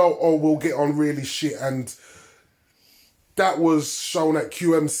really well or we'll get on really shit. And that was shown at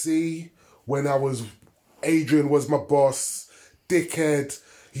QMC when Adrian was my boss. Dickhead.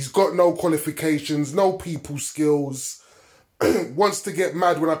 He's got no qualifications, no people skills. Wants to get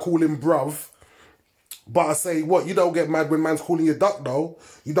mad when I call him bruv. But I say, what, you don't get mad when man's calling you duck though?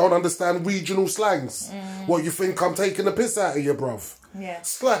 You don't understand regional slangs. What, you think I'm taking the piss out of you, bruv? Yeah.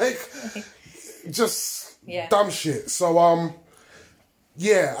 It's like, just dumb shit. So,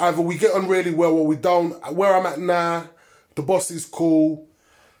 yeah, either we get on really well or we don't. Where I'm at now, the boss is cool.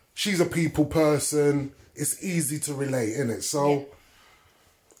 She's a people person. It's easy to relate, innit? So,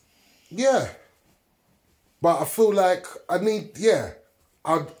 yeah. But I feel like I need,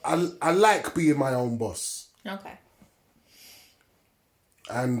 I like being my own boss. Okay.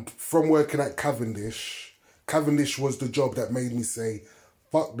 And from working at Cavendish was the job that made me say,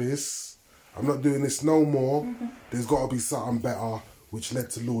 fuck this, I'm not doing this no more. There's got to be something better, which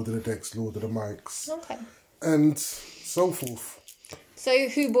led to Lord of the Decks, Lord of the Mics. Okay. And so forth. So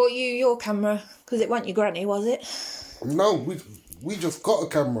who bought you your camera? Because it wasn't your granny, was it? No, we just got a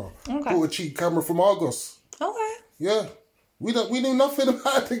camera. Okay. Bought a cheap camera from Argos. Okay. Yeah. We knew nothing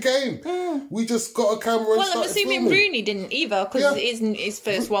about the game. We just got a camera and Well, I'm started assuming filming. Rooney didn't either, because his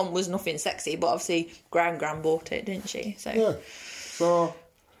first one was nothing sexy, but obviously Gran bought it, didn't she? So Yeah. So,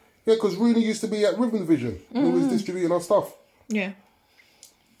 yeah, because Rooney used to be at Rhythm Vision. He was distributing our stuff. Yeah.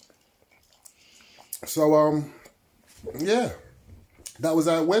 So, yeah. That was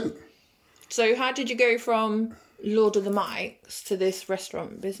how it went. So how did you go from Lord of the Mics to this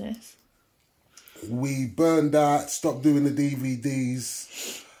restaurant business? We burned out, stopped doing the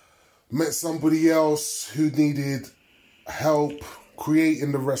DVDs, met somebody else who needed help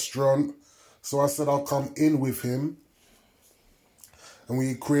creating the restaurant. So I said I'll come in with him. And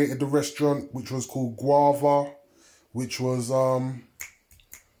we created the restaurant, which was called Guava, which was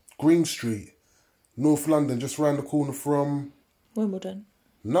Green Street, North London, just around the corner from... Wimbledon.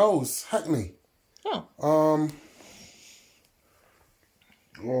 No, it's Hackney. Oh.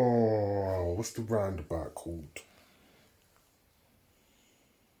 Oh, what's the roundabout called?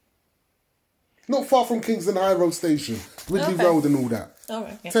 Not far from Kingston High Road Station, Ridley Road and all that. All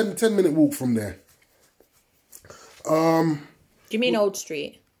right. Yeah. 10-minute walk from there. Do you mean Old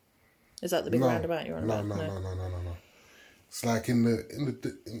Street? Is that the big roundabout you're on about? No. It's like in the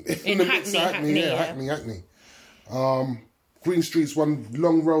In midst of Hackney. Green Street's one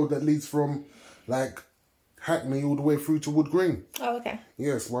long road that leads from like Hackney all the way through to Wood Green. Oh, okay.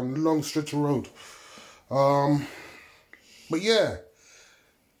 Yes, one long stretch of road. But yeah,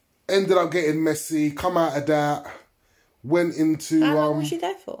 ended up getting messy. Come out of that. Went into. How long was you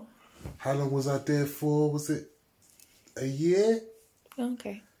there for? How long was I there for? Was it a year?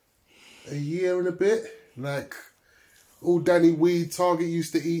 Okay. A year and a bit. Like all Danny Weed, Target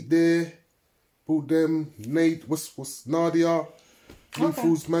used to eat there. Bought them. Nate, what's Nadia? Blue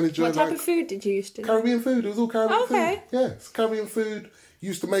Foods manager. What type of food did you used to do? Caribbean food. It was all Caribbean food. Okay. Yeah, it's Caribbean food.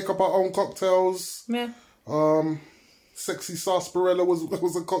 Used to make up our own cocktails. Yeah. Sexy sarsaparilla was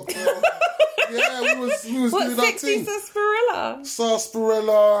a cocktail. Yeah, we was doing our Sexy thing. sarsaparilla?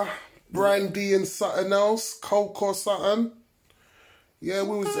 Sarsaparilla, brandy and something else, coke or something. Yeah,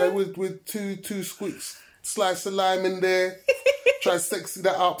 we was with two squeaks, slice of lime in there. Try to sexy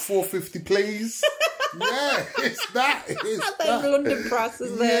that up, $4.50 please. Yeah, it's that. Those London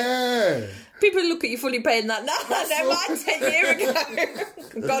prices there. Yeah. People look at you fully paying that now. They're like 10 years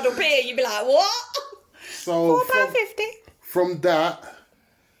ago. God up here, you'd be like, what? So £4.50. from that,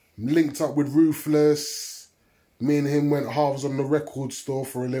 linked up with Ruthless, Me and him went halves on the record store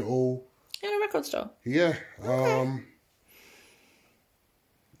for a little. In a record store. Yeah.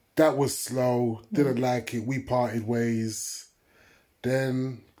 That was slow. Didn't like it. We parted ways.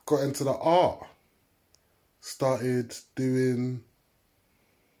 Then got into the art. Started doing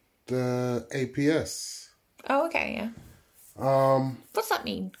the APS. Oh, okay, yeah. What's that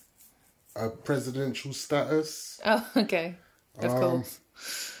mean? A presidential status. Oh, okay. Of course.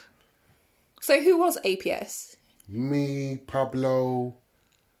 So who was APS? Me, Pablo,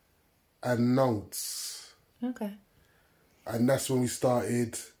 and Notes. Okay. And that's when we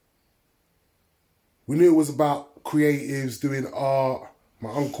started. We knew it was about creatives doing art.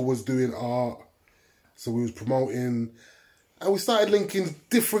 My uncle was doing art. So we was promoting. And we started linking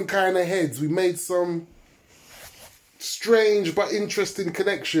different kind of heads. We made some strange but interesting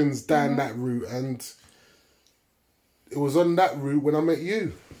connections down that route. And it was on that route when I met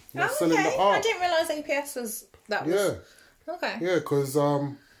you. You were selling the art. I didn't realise APS was... That was... Yeah. Okay. Yeah, because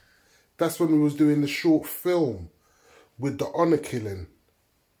that's when we was doing the short film with the honour killing.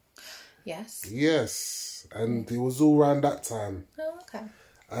 Yes. Yes. And it was all around that time. Oh, okay.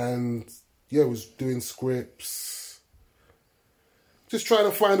 And yeah, I was doing scripts. Just trying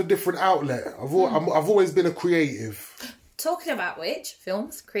to find a different outlet. I've always been a creative. Talking about which,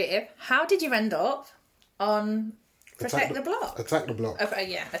 films, creative, how did you end up on Protect the Block? Attack the Block.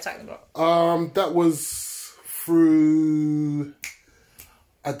 Okay, yeah, Attack the Block. That was through...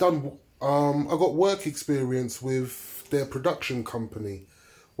 I got work experience with their production company.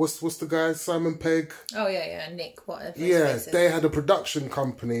 What's the guy? Simon Pegg? Oh, yeah, Nick, whatever. Yeah, they had a production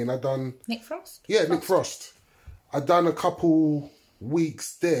company and I done... Nick Frost? Yeah, Nick Frost. I done a couple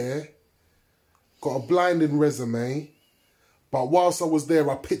weeks there, got a blinding resume, but whilst I was there,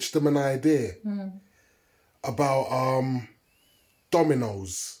 I pitched them an idea about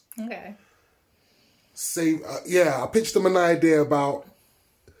dominoes. Okay. I pitched them an idea about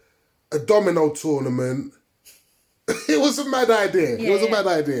a domino tournament. It was a mad idea. Yeah, it was a mad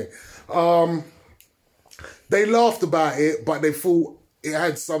idea. They laughed about it, but they thought it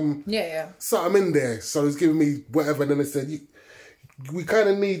had something in there. So it was giving me whatever. And then they said, we kind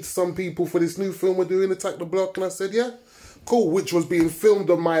of need some people for this new film we're doing, Attack the Block. And I said, yeah, cool. Which was being filmed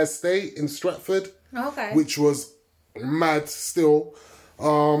on my estate in Stratford. Okay. Which was mad still.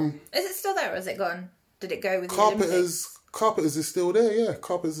 Is it still there or is it gone? Did it go with Carpenters is still there, yeah.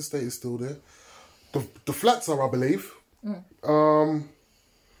 Carpenters estate is still there. The flats are, I believe.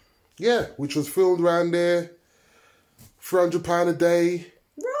 Yeah, which was filmed around there. £300 a day.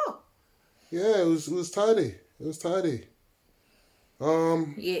 Raw. Yeah, it was tidy. It was tidy.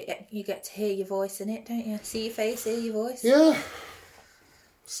 You get to hear your voice in it, don't you? See your face, hear your voice. Yeah.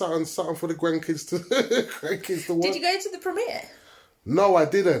 Something for the grandkids to watch. Did you go to the premiere? No, I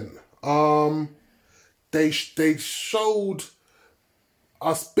didn't. They showed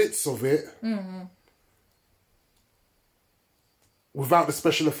us bits of it without the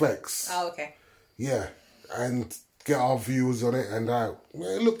special effects. Oh, okay. Yeah, and get our views on it, and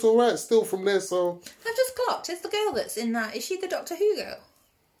it looked all right still from there. So I've just clocked. Is the girl that's in that? Is she the Doctor Who girl?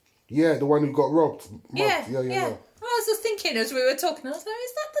 Yeah, the one who got robbed. Yeah. I was just thinking as we were talking. I was like,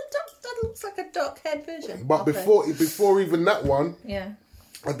 is that the Doc? That looks like a dark-haired version. But before even that one, I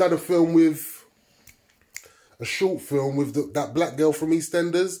done a short film with that black girl from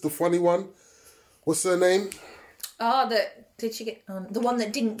EastEnders, the funny one. What's her name? Oh, did she get the one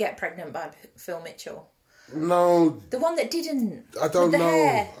that didn't get pregnant by Phil Mitchell? No. The one that didn't. I don't know.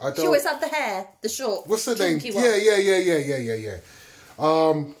 Hair. She always had the hair, the short. What's her name? One.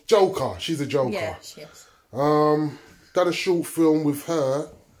 Yeah. Joker. She's a Joker. Yeah, she is. Done a short film with her,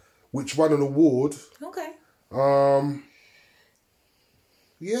 which won an award. Okay.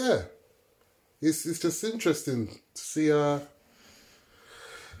 Yeah. It's just interesting to see how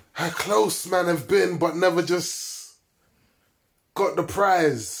close man have been, but never just got the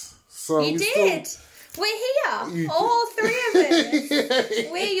prize. So you did. We're here, all three of us.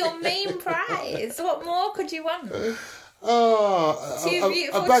 We're your main prize. What more could you want? Two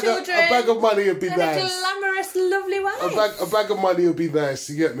beautiful children. A bag of money would be and nice. A glamorous, lovely wife. A bag of money would be nice.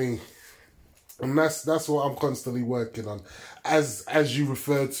 You get me? And that's what I'm constantly working on, as you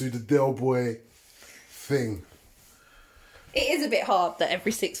refer to the Del Boy thing. It is a bit hard that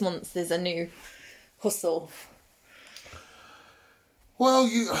every 6 months there's a new hustle. Well,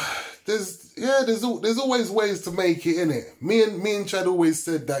 there's always ways to make it, innit? Me and Chad always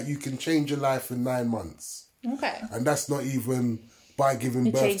said that you can change your life in 9 months. Okay. And that's not even by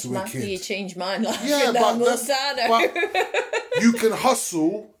giving birth to a kid. You changed my life. Yeah, but you can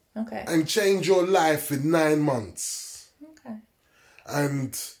hustle and change your life in 9 months. Okay.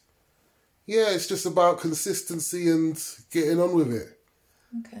 And Yeah, it's just about consistency and getting on with it.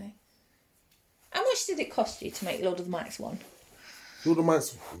 Okay. How much did it cost you to make Lord of the Mics 1? Do the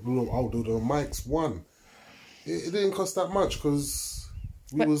Mics 1. It didn't cost that much because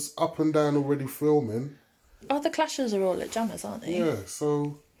we was up and down already filming. Oh, the Clashers are all at Jammers, aren't they? Yeah,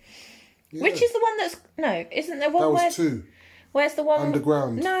 so... Yeah. Which is the one that's... No, isn't there one That where... was 2. Where's the one...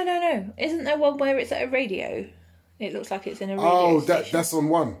 Underground. No. Isn't there one where it's at a radio? It looks like it's in a radio Oh, station. that's on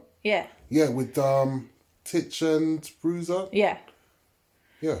 1. Yeah. Yeah, with Titch and Bruiser. Yeah.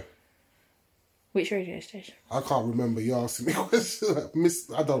 Yeah. Which radio station? I can't remember. You asking me questions.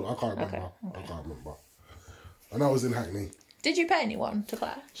 I can't remember. Okay. I can't remember. And I was in Hackney. Did you pay anyone to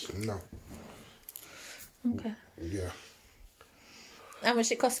clash? No. Okay. Yeah. How much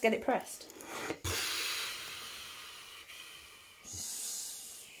did it cost to get it pressed?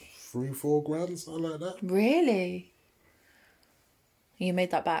 3-4 grand, something like that. Really? You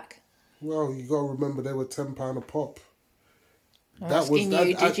made that back? Well, you got to remember they were £10 a pop. I'm asking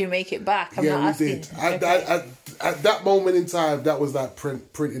you, did you make it back? I'm not asking. We did. At that moment in time, that was like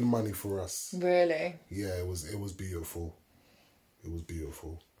printing money for us. Really? Yeah, it was beautiful. It was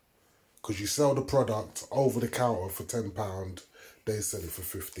beautiful. Because you sell the product over the counter for £10, they sell it for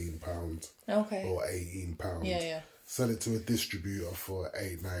 £15. Okay. Or £18. Yeah. Sell it to a distributor for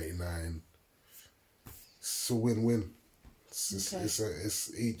 $8.99. It's a win-win.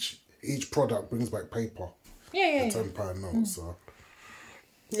 It's each product brings back paper. Yeah. A £10 note. So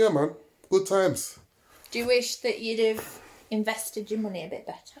yeah, man, good times. Do you wish that you'd have invested your money a bit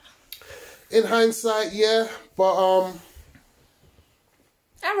better? In hindsight, yeah, but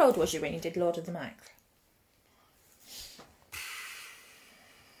How old was you when you did Lord of the Mics?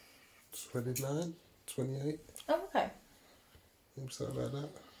 29, 28, Oh, okay. something like that.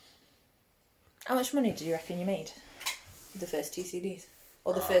 How much money did you reckon you made with the first 2 CDs?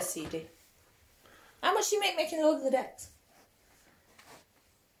 Or the first CD? How much do you make making Lord of the Decks?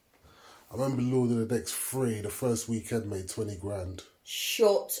 I remember Lord of the Decks 3, the first weekend made 20 grand.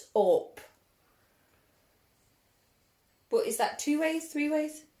 Shut up. But is that 2 ways, 3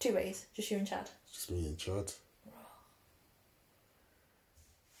 ways? 2 ways, just you and Chad. Just me and Chad.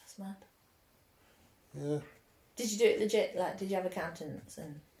 That's mad. Yeah. Did you do it legit? Like, did you have accountants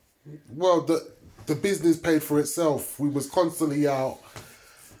and... Well, the business paid for itself. We was constantly out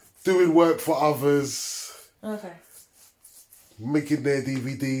doing work for others, Okay. making their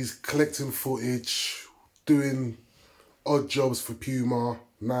DVDs, collecting footage, doing odd jobs for Puma,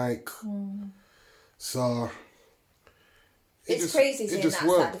 Nike. So It's crazy seeing that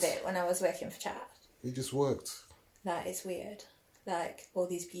worked. side of it when I was working for Chad. It just worked. Like, it's weird. Like, all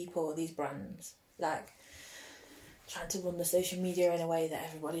these people, all these brands, like, trying to run the social media in a way that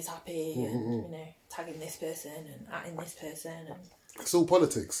everybody's happy and, you know, tagging this person and atting this person. And It's all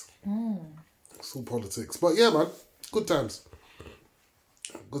politics. It's all politics. But yeah, man, good times.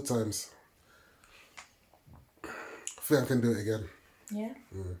 Good times. I think I can do it again. yeah?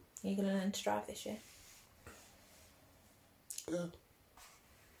 Are you going to learn to drive this year? Yeah.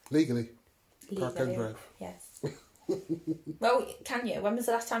 Legally. I can drive. Yes. Well, can you? When was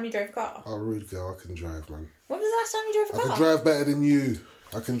the last time you drove a car? Oh, rude girl, I can drive, man. When was the last time you drove a I car? can drive better than you.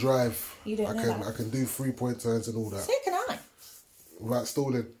 I can drive. You don't know that. I can do 3-point turns and all that. So can I. Without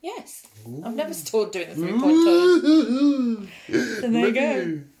stalling. Yes. I've never stored doing the 3-point turn. So there you go.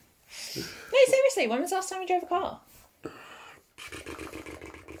 No, seriously, when was the last time you drove a car?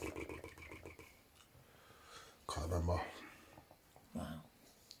 Can't remember. Wow.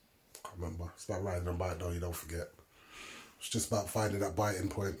 Can't remember. It's about riding a bike though, you don't forget. It's just about finding that biting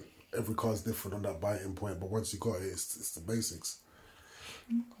point. Every car's different on that biting point, but once you got it, it's the basics.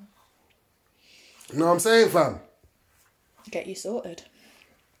 Okay. You know what I'm saying, fam? Get you sorted.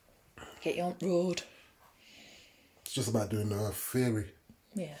 Get you on road. It's just about doing the theory.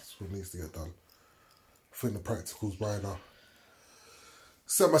 Yeah. That's what needs to get done. I think the practical's by now.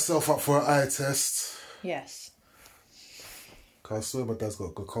 Set myself up for an eye test. Yes. Cause I swear my dad's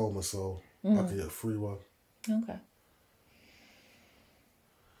got glaucoma, so I can get a free one. Okay.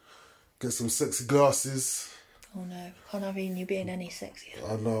 Get some sexy glasses. Oh no, can't have you being any sexier.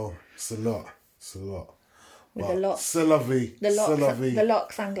 I know, it's a lot. It's a lot. With But the lock. c'est la vie. The C'est la locks, vie. the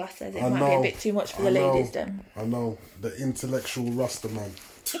locks and glasses. It I might be know. a bit too much for I the know. ladies then. I know. The intellectual Rasta man.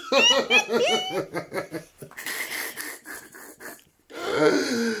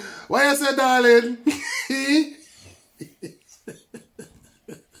 What you say, darling?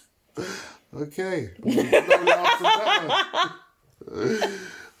 Okay. No laughs at that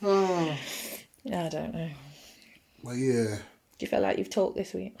one. I don't know. But yeah. Do you feel like you've talked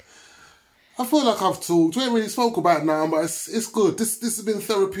this week? I feel like I've talked. We ain't really spoke about it now, but it's good. This has been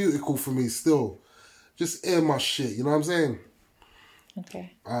therapeutical for me still. Just air my shit, you know what I'm saying?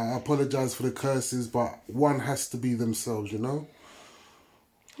 Okay. I apologise for the curses, but one has to be themselves, you know?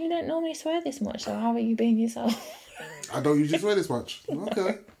 You don't normally swear this much, so how are you being yourself? I don't usually swear this much.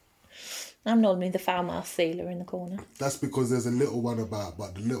 Okay. I'm normally the foul-mouthed sailor in the corner. That's because there's a little one about,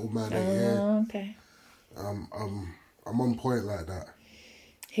 but the little man ain't here. Oh, okay. I'm on point like that.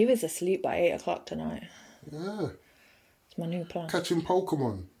 He was asleep by 8 o'clock tonight. Yeah. It's my new plan. Catching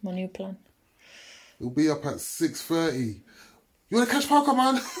Pokemon. My new plan. He'll be up at 6:30. You want to catch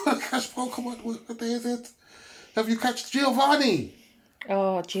Pokemon? You want to catch Pokemon? What day is it? Have you catched Giovanni?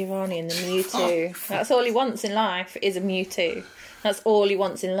 Oh, Giovanni and the Mewtwo. That's all he wants in life is a Mewtwo. That's all he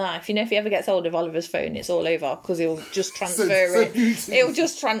wants in life. You know, if he ever gets hold of Oliver's phone, it's all over because he'll just transfer it. He'll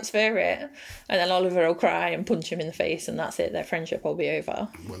just transfer it. And then Oliver will cry and punch him in the face and that's it. Their friendship will be over.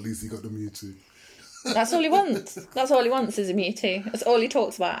 Well, at least he got the Mewtwo. That's all he wants. That's all he wants is a Mewtwo. That's all he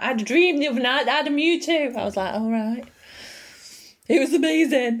talks about. I had a dream the other night that I had a Mewtwo. I was like, all right. It was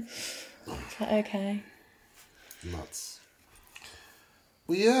amazing. It's like, okay. Nuts.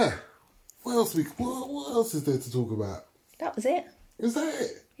 Well, yeah. What else is there to talk about? That was it. Is that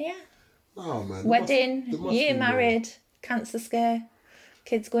it? Yeah. Oh, man. Wedding, there must year be more. married, cancer scare,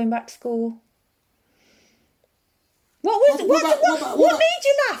 kids going back to school. What made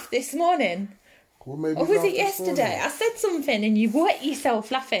you laugh this morning? What made me Or was laugh it this yesterday? morning? I said something and you wet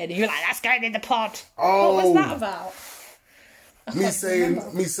yourself laughing and you were like, that's going in the pod. Oh. What was that about? Me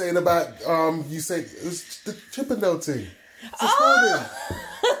saying about you said it was the Chippendale thing. This Oh. morning.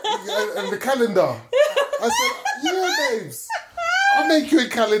 And the calendar. I said, yeah, babes. I'll make you a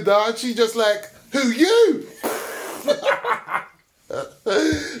calendar. And she just like, who, you?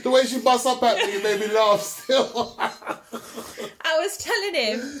 The way she busts up at me made me laugh still. I was telling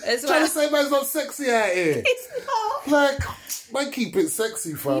him as Trying well. to say man's not sexy out here. It's not. Like, man, keep it sexy,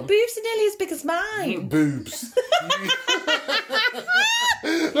 Your fam. boobs are nearly as big as mine. Boobs.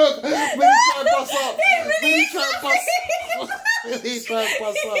 Look, Minnie try and bust up. Minnie try and bust up. Minnie try and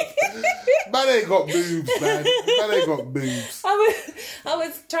bust up. Man ain't got boobs, man. Man ain't got boobs. I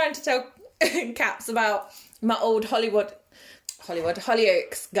was trying to tell Caps about my old Hollyoaks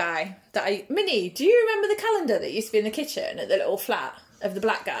guy. Minnie, do you remember the calendar that used to be in the kitchen at the little flat of the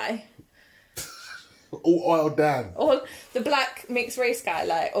black guy? All oiled down. Or the black mixed race guy,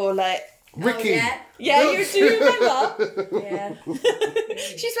 Ricky. Oh, yeah. Yeah, do you remember? Yeah.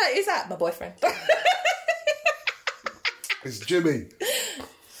 She's like, is that my boyfriend? It's Jimmy.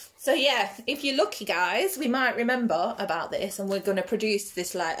 So yeah, if you're lucky, guys, we might remember about this, and we're going to produce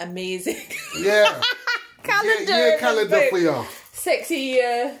this amazing Yeah. calendar. Yeah, calendar for you. Sexy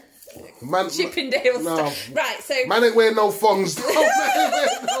Man, Chippendale no. stuff. Right, so Man ain't wearing no thongs. No, man ain't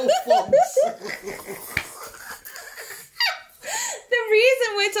wearing no thongs. the reason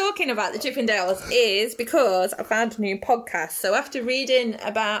we're talking about the Chippendales is because I found a new podcast. So after listening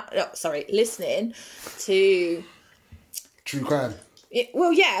to... True crime.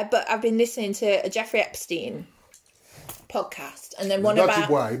 Well, yeah, but I've been listening to a Jeffrey Epstein podcast, and then one Naughty about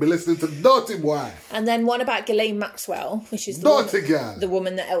boy. You been listening to Naughty Boy. and then one about Ghislaine Maxwell, which is Naughty girl. the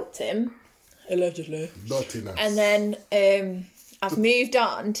woman that helped him allegedly. Naughtiness. And then I've moved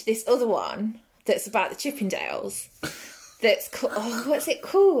on to this other one that's about the Chippendales. That's called, what's it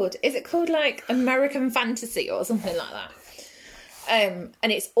called? Is it called American Fantasy or something like that? And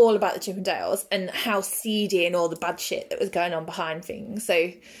it's all about the Chippendales and how seedy and all the bad shit that was going on behind things.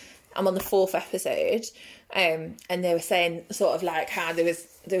 So I'm on the 4th episode, and they were saying sort of how there was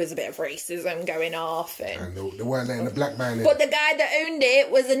a bit of racism going off, And they weren't letting the black man in. but the guy that owned it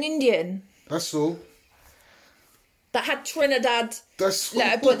was an Indian That's all. that had Trinidad. That's all.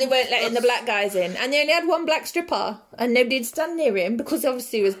 But they weren't letting the black guys in, and they only had one black stripper, and nobody'd stand near him because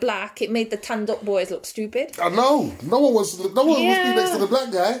obviously he was black. It made the tanned up boys look stupid. I know. No one wants to be Yeah. next to the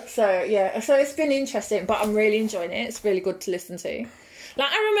black guy. So yeah, so it's been interesting, but I'm really enjoying it. It's really good to listen to.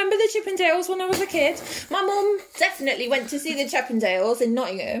 I remember the Chippendales when I was a kid. My mum definitely went to see the Chippendales in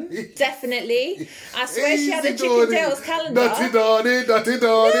Nottingham. Definitely. I swear she had a Easy, Donny. Chippendales calendar. Dirty Donny, Dirty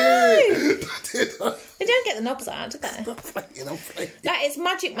Donny. No. Dirty Donny. They don't get the knobs out, do they? I'm playing. It's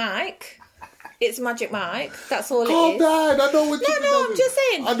Magic Mike. It's Magic Mike. That's all Calm it is. down. I know what you're No, I'm just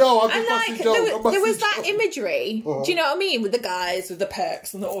saying. I know. I'm And just busting jokes. there was that imagery. Uh-huh. Do you know what I mean? With the guys with the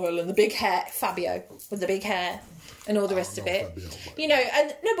perks and the oil and the big hair, Fabio with the big hair and all the rest of it. Fabio, You know,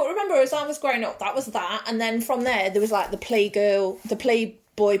 and no, but remember as I was growing up, that was that, and then from there there was the the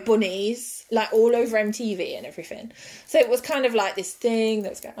Playboy bunnies, all over MTV and everything. So it was kind of this thing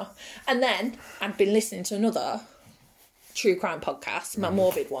that was going on, and then I'd been listening to another true crime podcast, my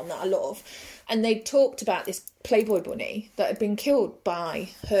morbid one that I love, and they talked about this Playboy bunny that had been killed by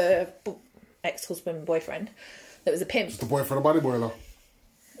her ex-husband, boyfriend, that was a pimp. The boyfriend of bodyboiler.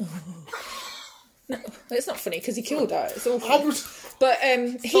 No, it's not funny because he killed her. It's awful. But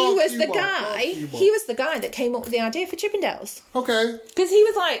he was the guy. He was the guy that came up with the idea for Chippendales. Okay. Because he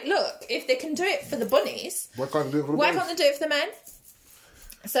was like, look, if they can do it for the bunnies, Why can't they do it for the why boys? can't they do it for the men?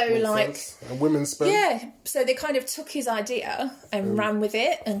 So Makes like, sense. And women spend. yeah. So they kind of took his idea and ran with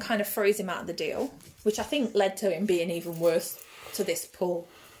it and kind of froze him out of the deal, which I think led to him being even worse to this poor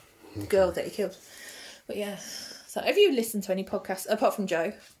girl that he killed. But yeah. So have you listened to any podcasts apart from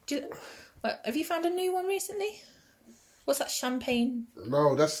Joe? Have you found a new one recently? What's that, champagne?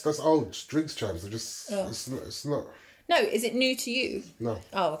 No, that's old. It's drinks champs. They're just Oh. it's not. No, is it new to you? No.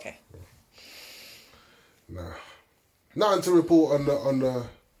 Oh, okay. Nah. Nothing to report on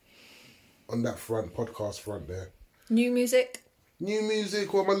that front, podcast front there. New music? New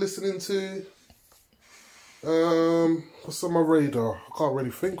music, what am I listening to? What's on my radar? I can't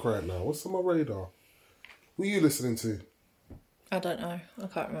really think right now. What's on my radar? Who are you listening to? I don't know. I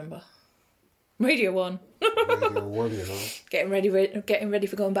can't remember. Radio 1. Radio 1, you know. Getting ready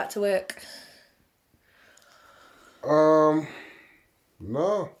for going back to work. No.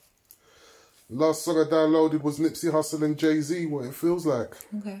 Last song I downloaded was Nipsey Hussle and Jay-Z, What It Feels Like.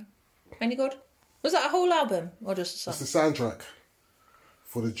 Okay. Any good? Was that a whole album or just a song? It's the soundtrack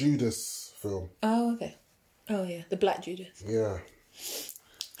for the Judas film. Oh, okay. Oh, yeah. The Black Judas. Yeah.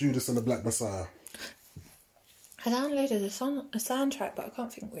 Judas and the Black Messiah. I downloaded a soundtrack, but I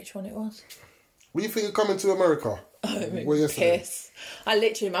can't think which one it was. What do you think of Coming to America? Well, yesterday. Piss. I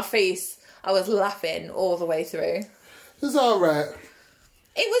literally, my face, I was laughing all the way through. It's alright.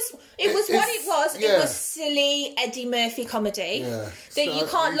 It was what it was. Yeah. It was silly Eddie Murphy comedy. Yeah. That you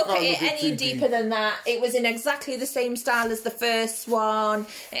can't look at it any too deeper than that. It was in exactly the same style as the first one.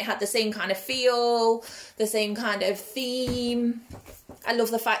 It had the same kind of feel, the same kind of theme. I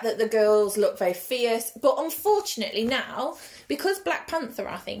love the fact that the girls look very fierce. But unfortunately now, because Black Panther,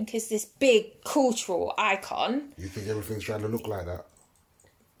 I think, is this big cultural icon. You think everything's trying to look like that?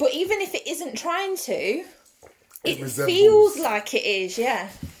 But even if it isn't trying to, it resembles. feels like it is, yeah.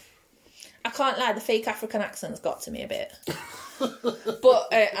 I can't lie, the fake African accent's got to me a bit. But,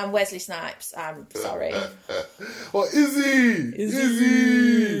 and Wesley Snipes, I'm sorry. Or Izzy!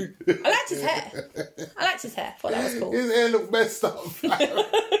 I liked his hair. Thought that was cool. His hair looked messed up.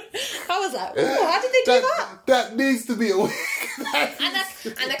 I was like, oh, how did they do that? That needs to be a wig.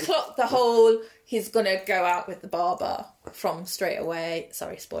 And I clocked the whole, he's going to go out with the barber from straight away.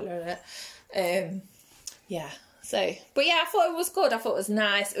 Sorry, spoiler alert. Yeah. So, but yeah, I thought it was good. I thought it was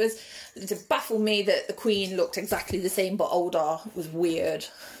nice. It was to baffle me that the Queen looked exactly the same but older was weird.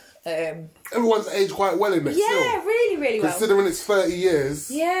 Everyone's aged quite well in it. Yeah, still. really, really well. Considering it's 30 years.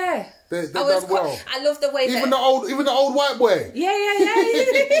 Yeah, They've I was done well. I love the way Even that the old white boy. Yeah.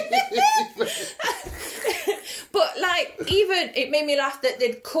 But like, even it made me laugh that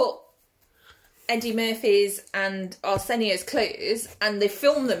they'd cut Eddie Murphy's and Arsenio's clothes and they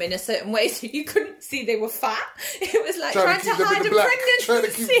filmed them in a certain way so you couldn't see they were fat. It was like trying to hide a pregnancy. Trying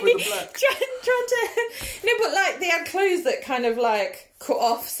to keep them in the black. Trying to... No, but like they had clothes that kind of like cut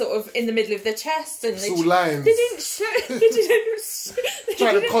off sort of in the middle of the chest and It's all lines. They didn't show...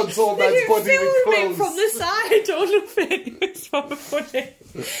 Trying to contour man's body with film clothes. it from the side or nothing. It was so funny.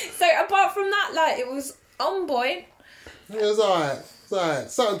 So apart from that, like it was on point. It was alright. It's alright.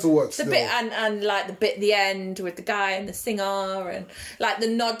 Something to watch. The still. bit and like the bit at the end with the guy and the singer and like the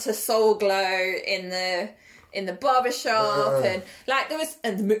nod to Soul Glow in the barbershop and like there was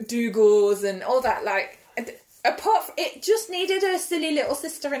and the McDougalls and all that like apart from, it just needed a silly little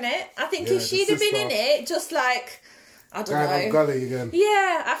sister in it. I think if she'd have been in it, just like I don't Going know. on gully again.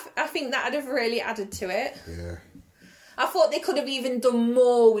 Yeah, I think that'd have really added to it. Yeah. I thought they could have even done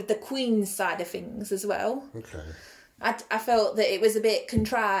more with the Queen's side of things as well. Okay. I felt that it was a bit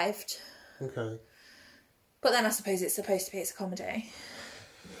contrived. Okay. But then I suppose it's supposed to be, it's a comedy.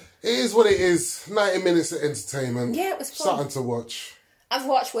 It is what it is. 90 minutes of entertainment. Yeah, it was fun. Something to watch. I've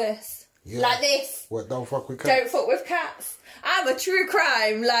watched worse. Yeah. Like this. What, don't fuck with Don't cats? fuck with cats. I'm a true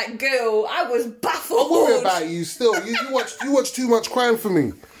crime, like, girl. I was baffled. I worry about you still. You watch too much crime for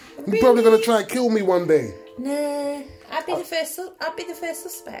me. You're probably going to try and kill me one day. Nah. I'd be the first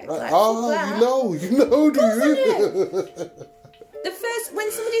suspect. Like, You know, do you? When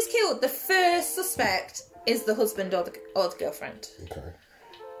somebody's killed, the first suspect is the husband or the girlfriend. Okay.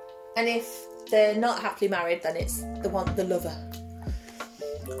 And if they're not happily married, then it's the lover.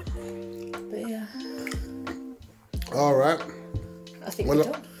 But yeah. All right. I think we're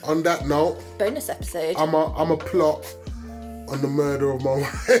done. On that note, Bonus episode. I'm a plot on the murder of my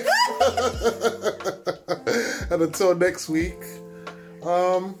wife. And until next week,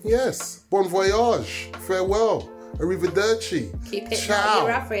 yes, bon voyage, farewell, arrivederci. Keep it Ciao. not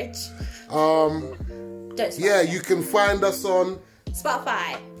your average. Don't Yeah, you can find us on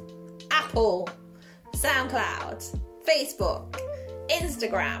Spotify, Apple, SoundCloud, Facebook,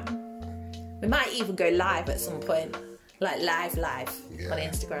 Instagram. We might even go live at some point. Like live on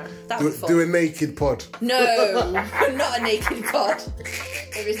Instagram. That would be fun. do a naked pod. No, not a naked pod.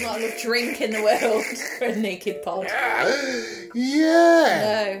 There is not enough drink in the world for a naked pod.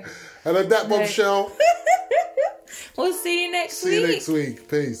 Yeah. No. And on that bombshell, We'll see you next week. see you next week.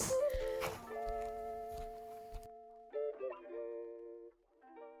 Peace.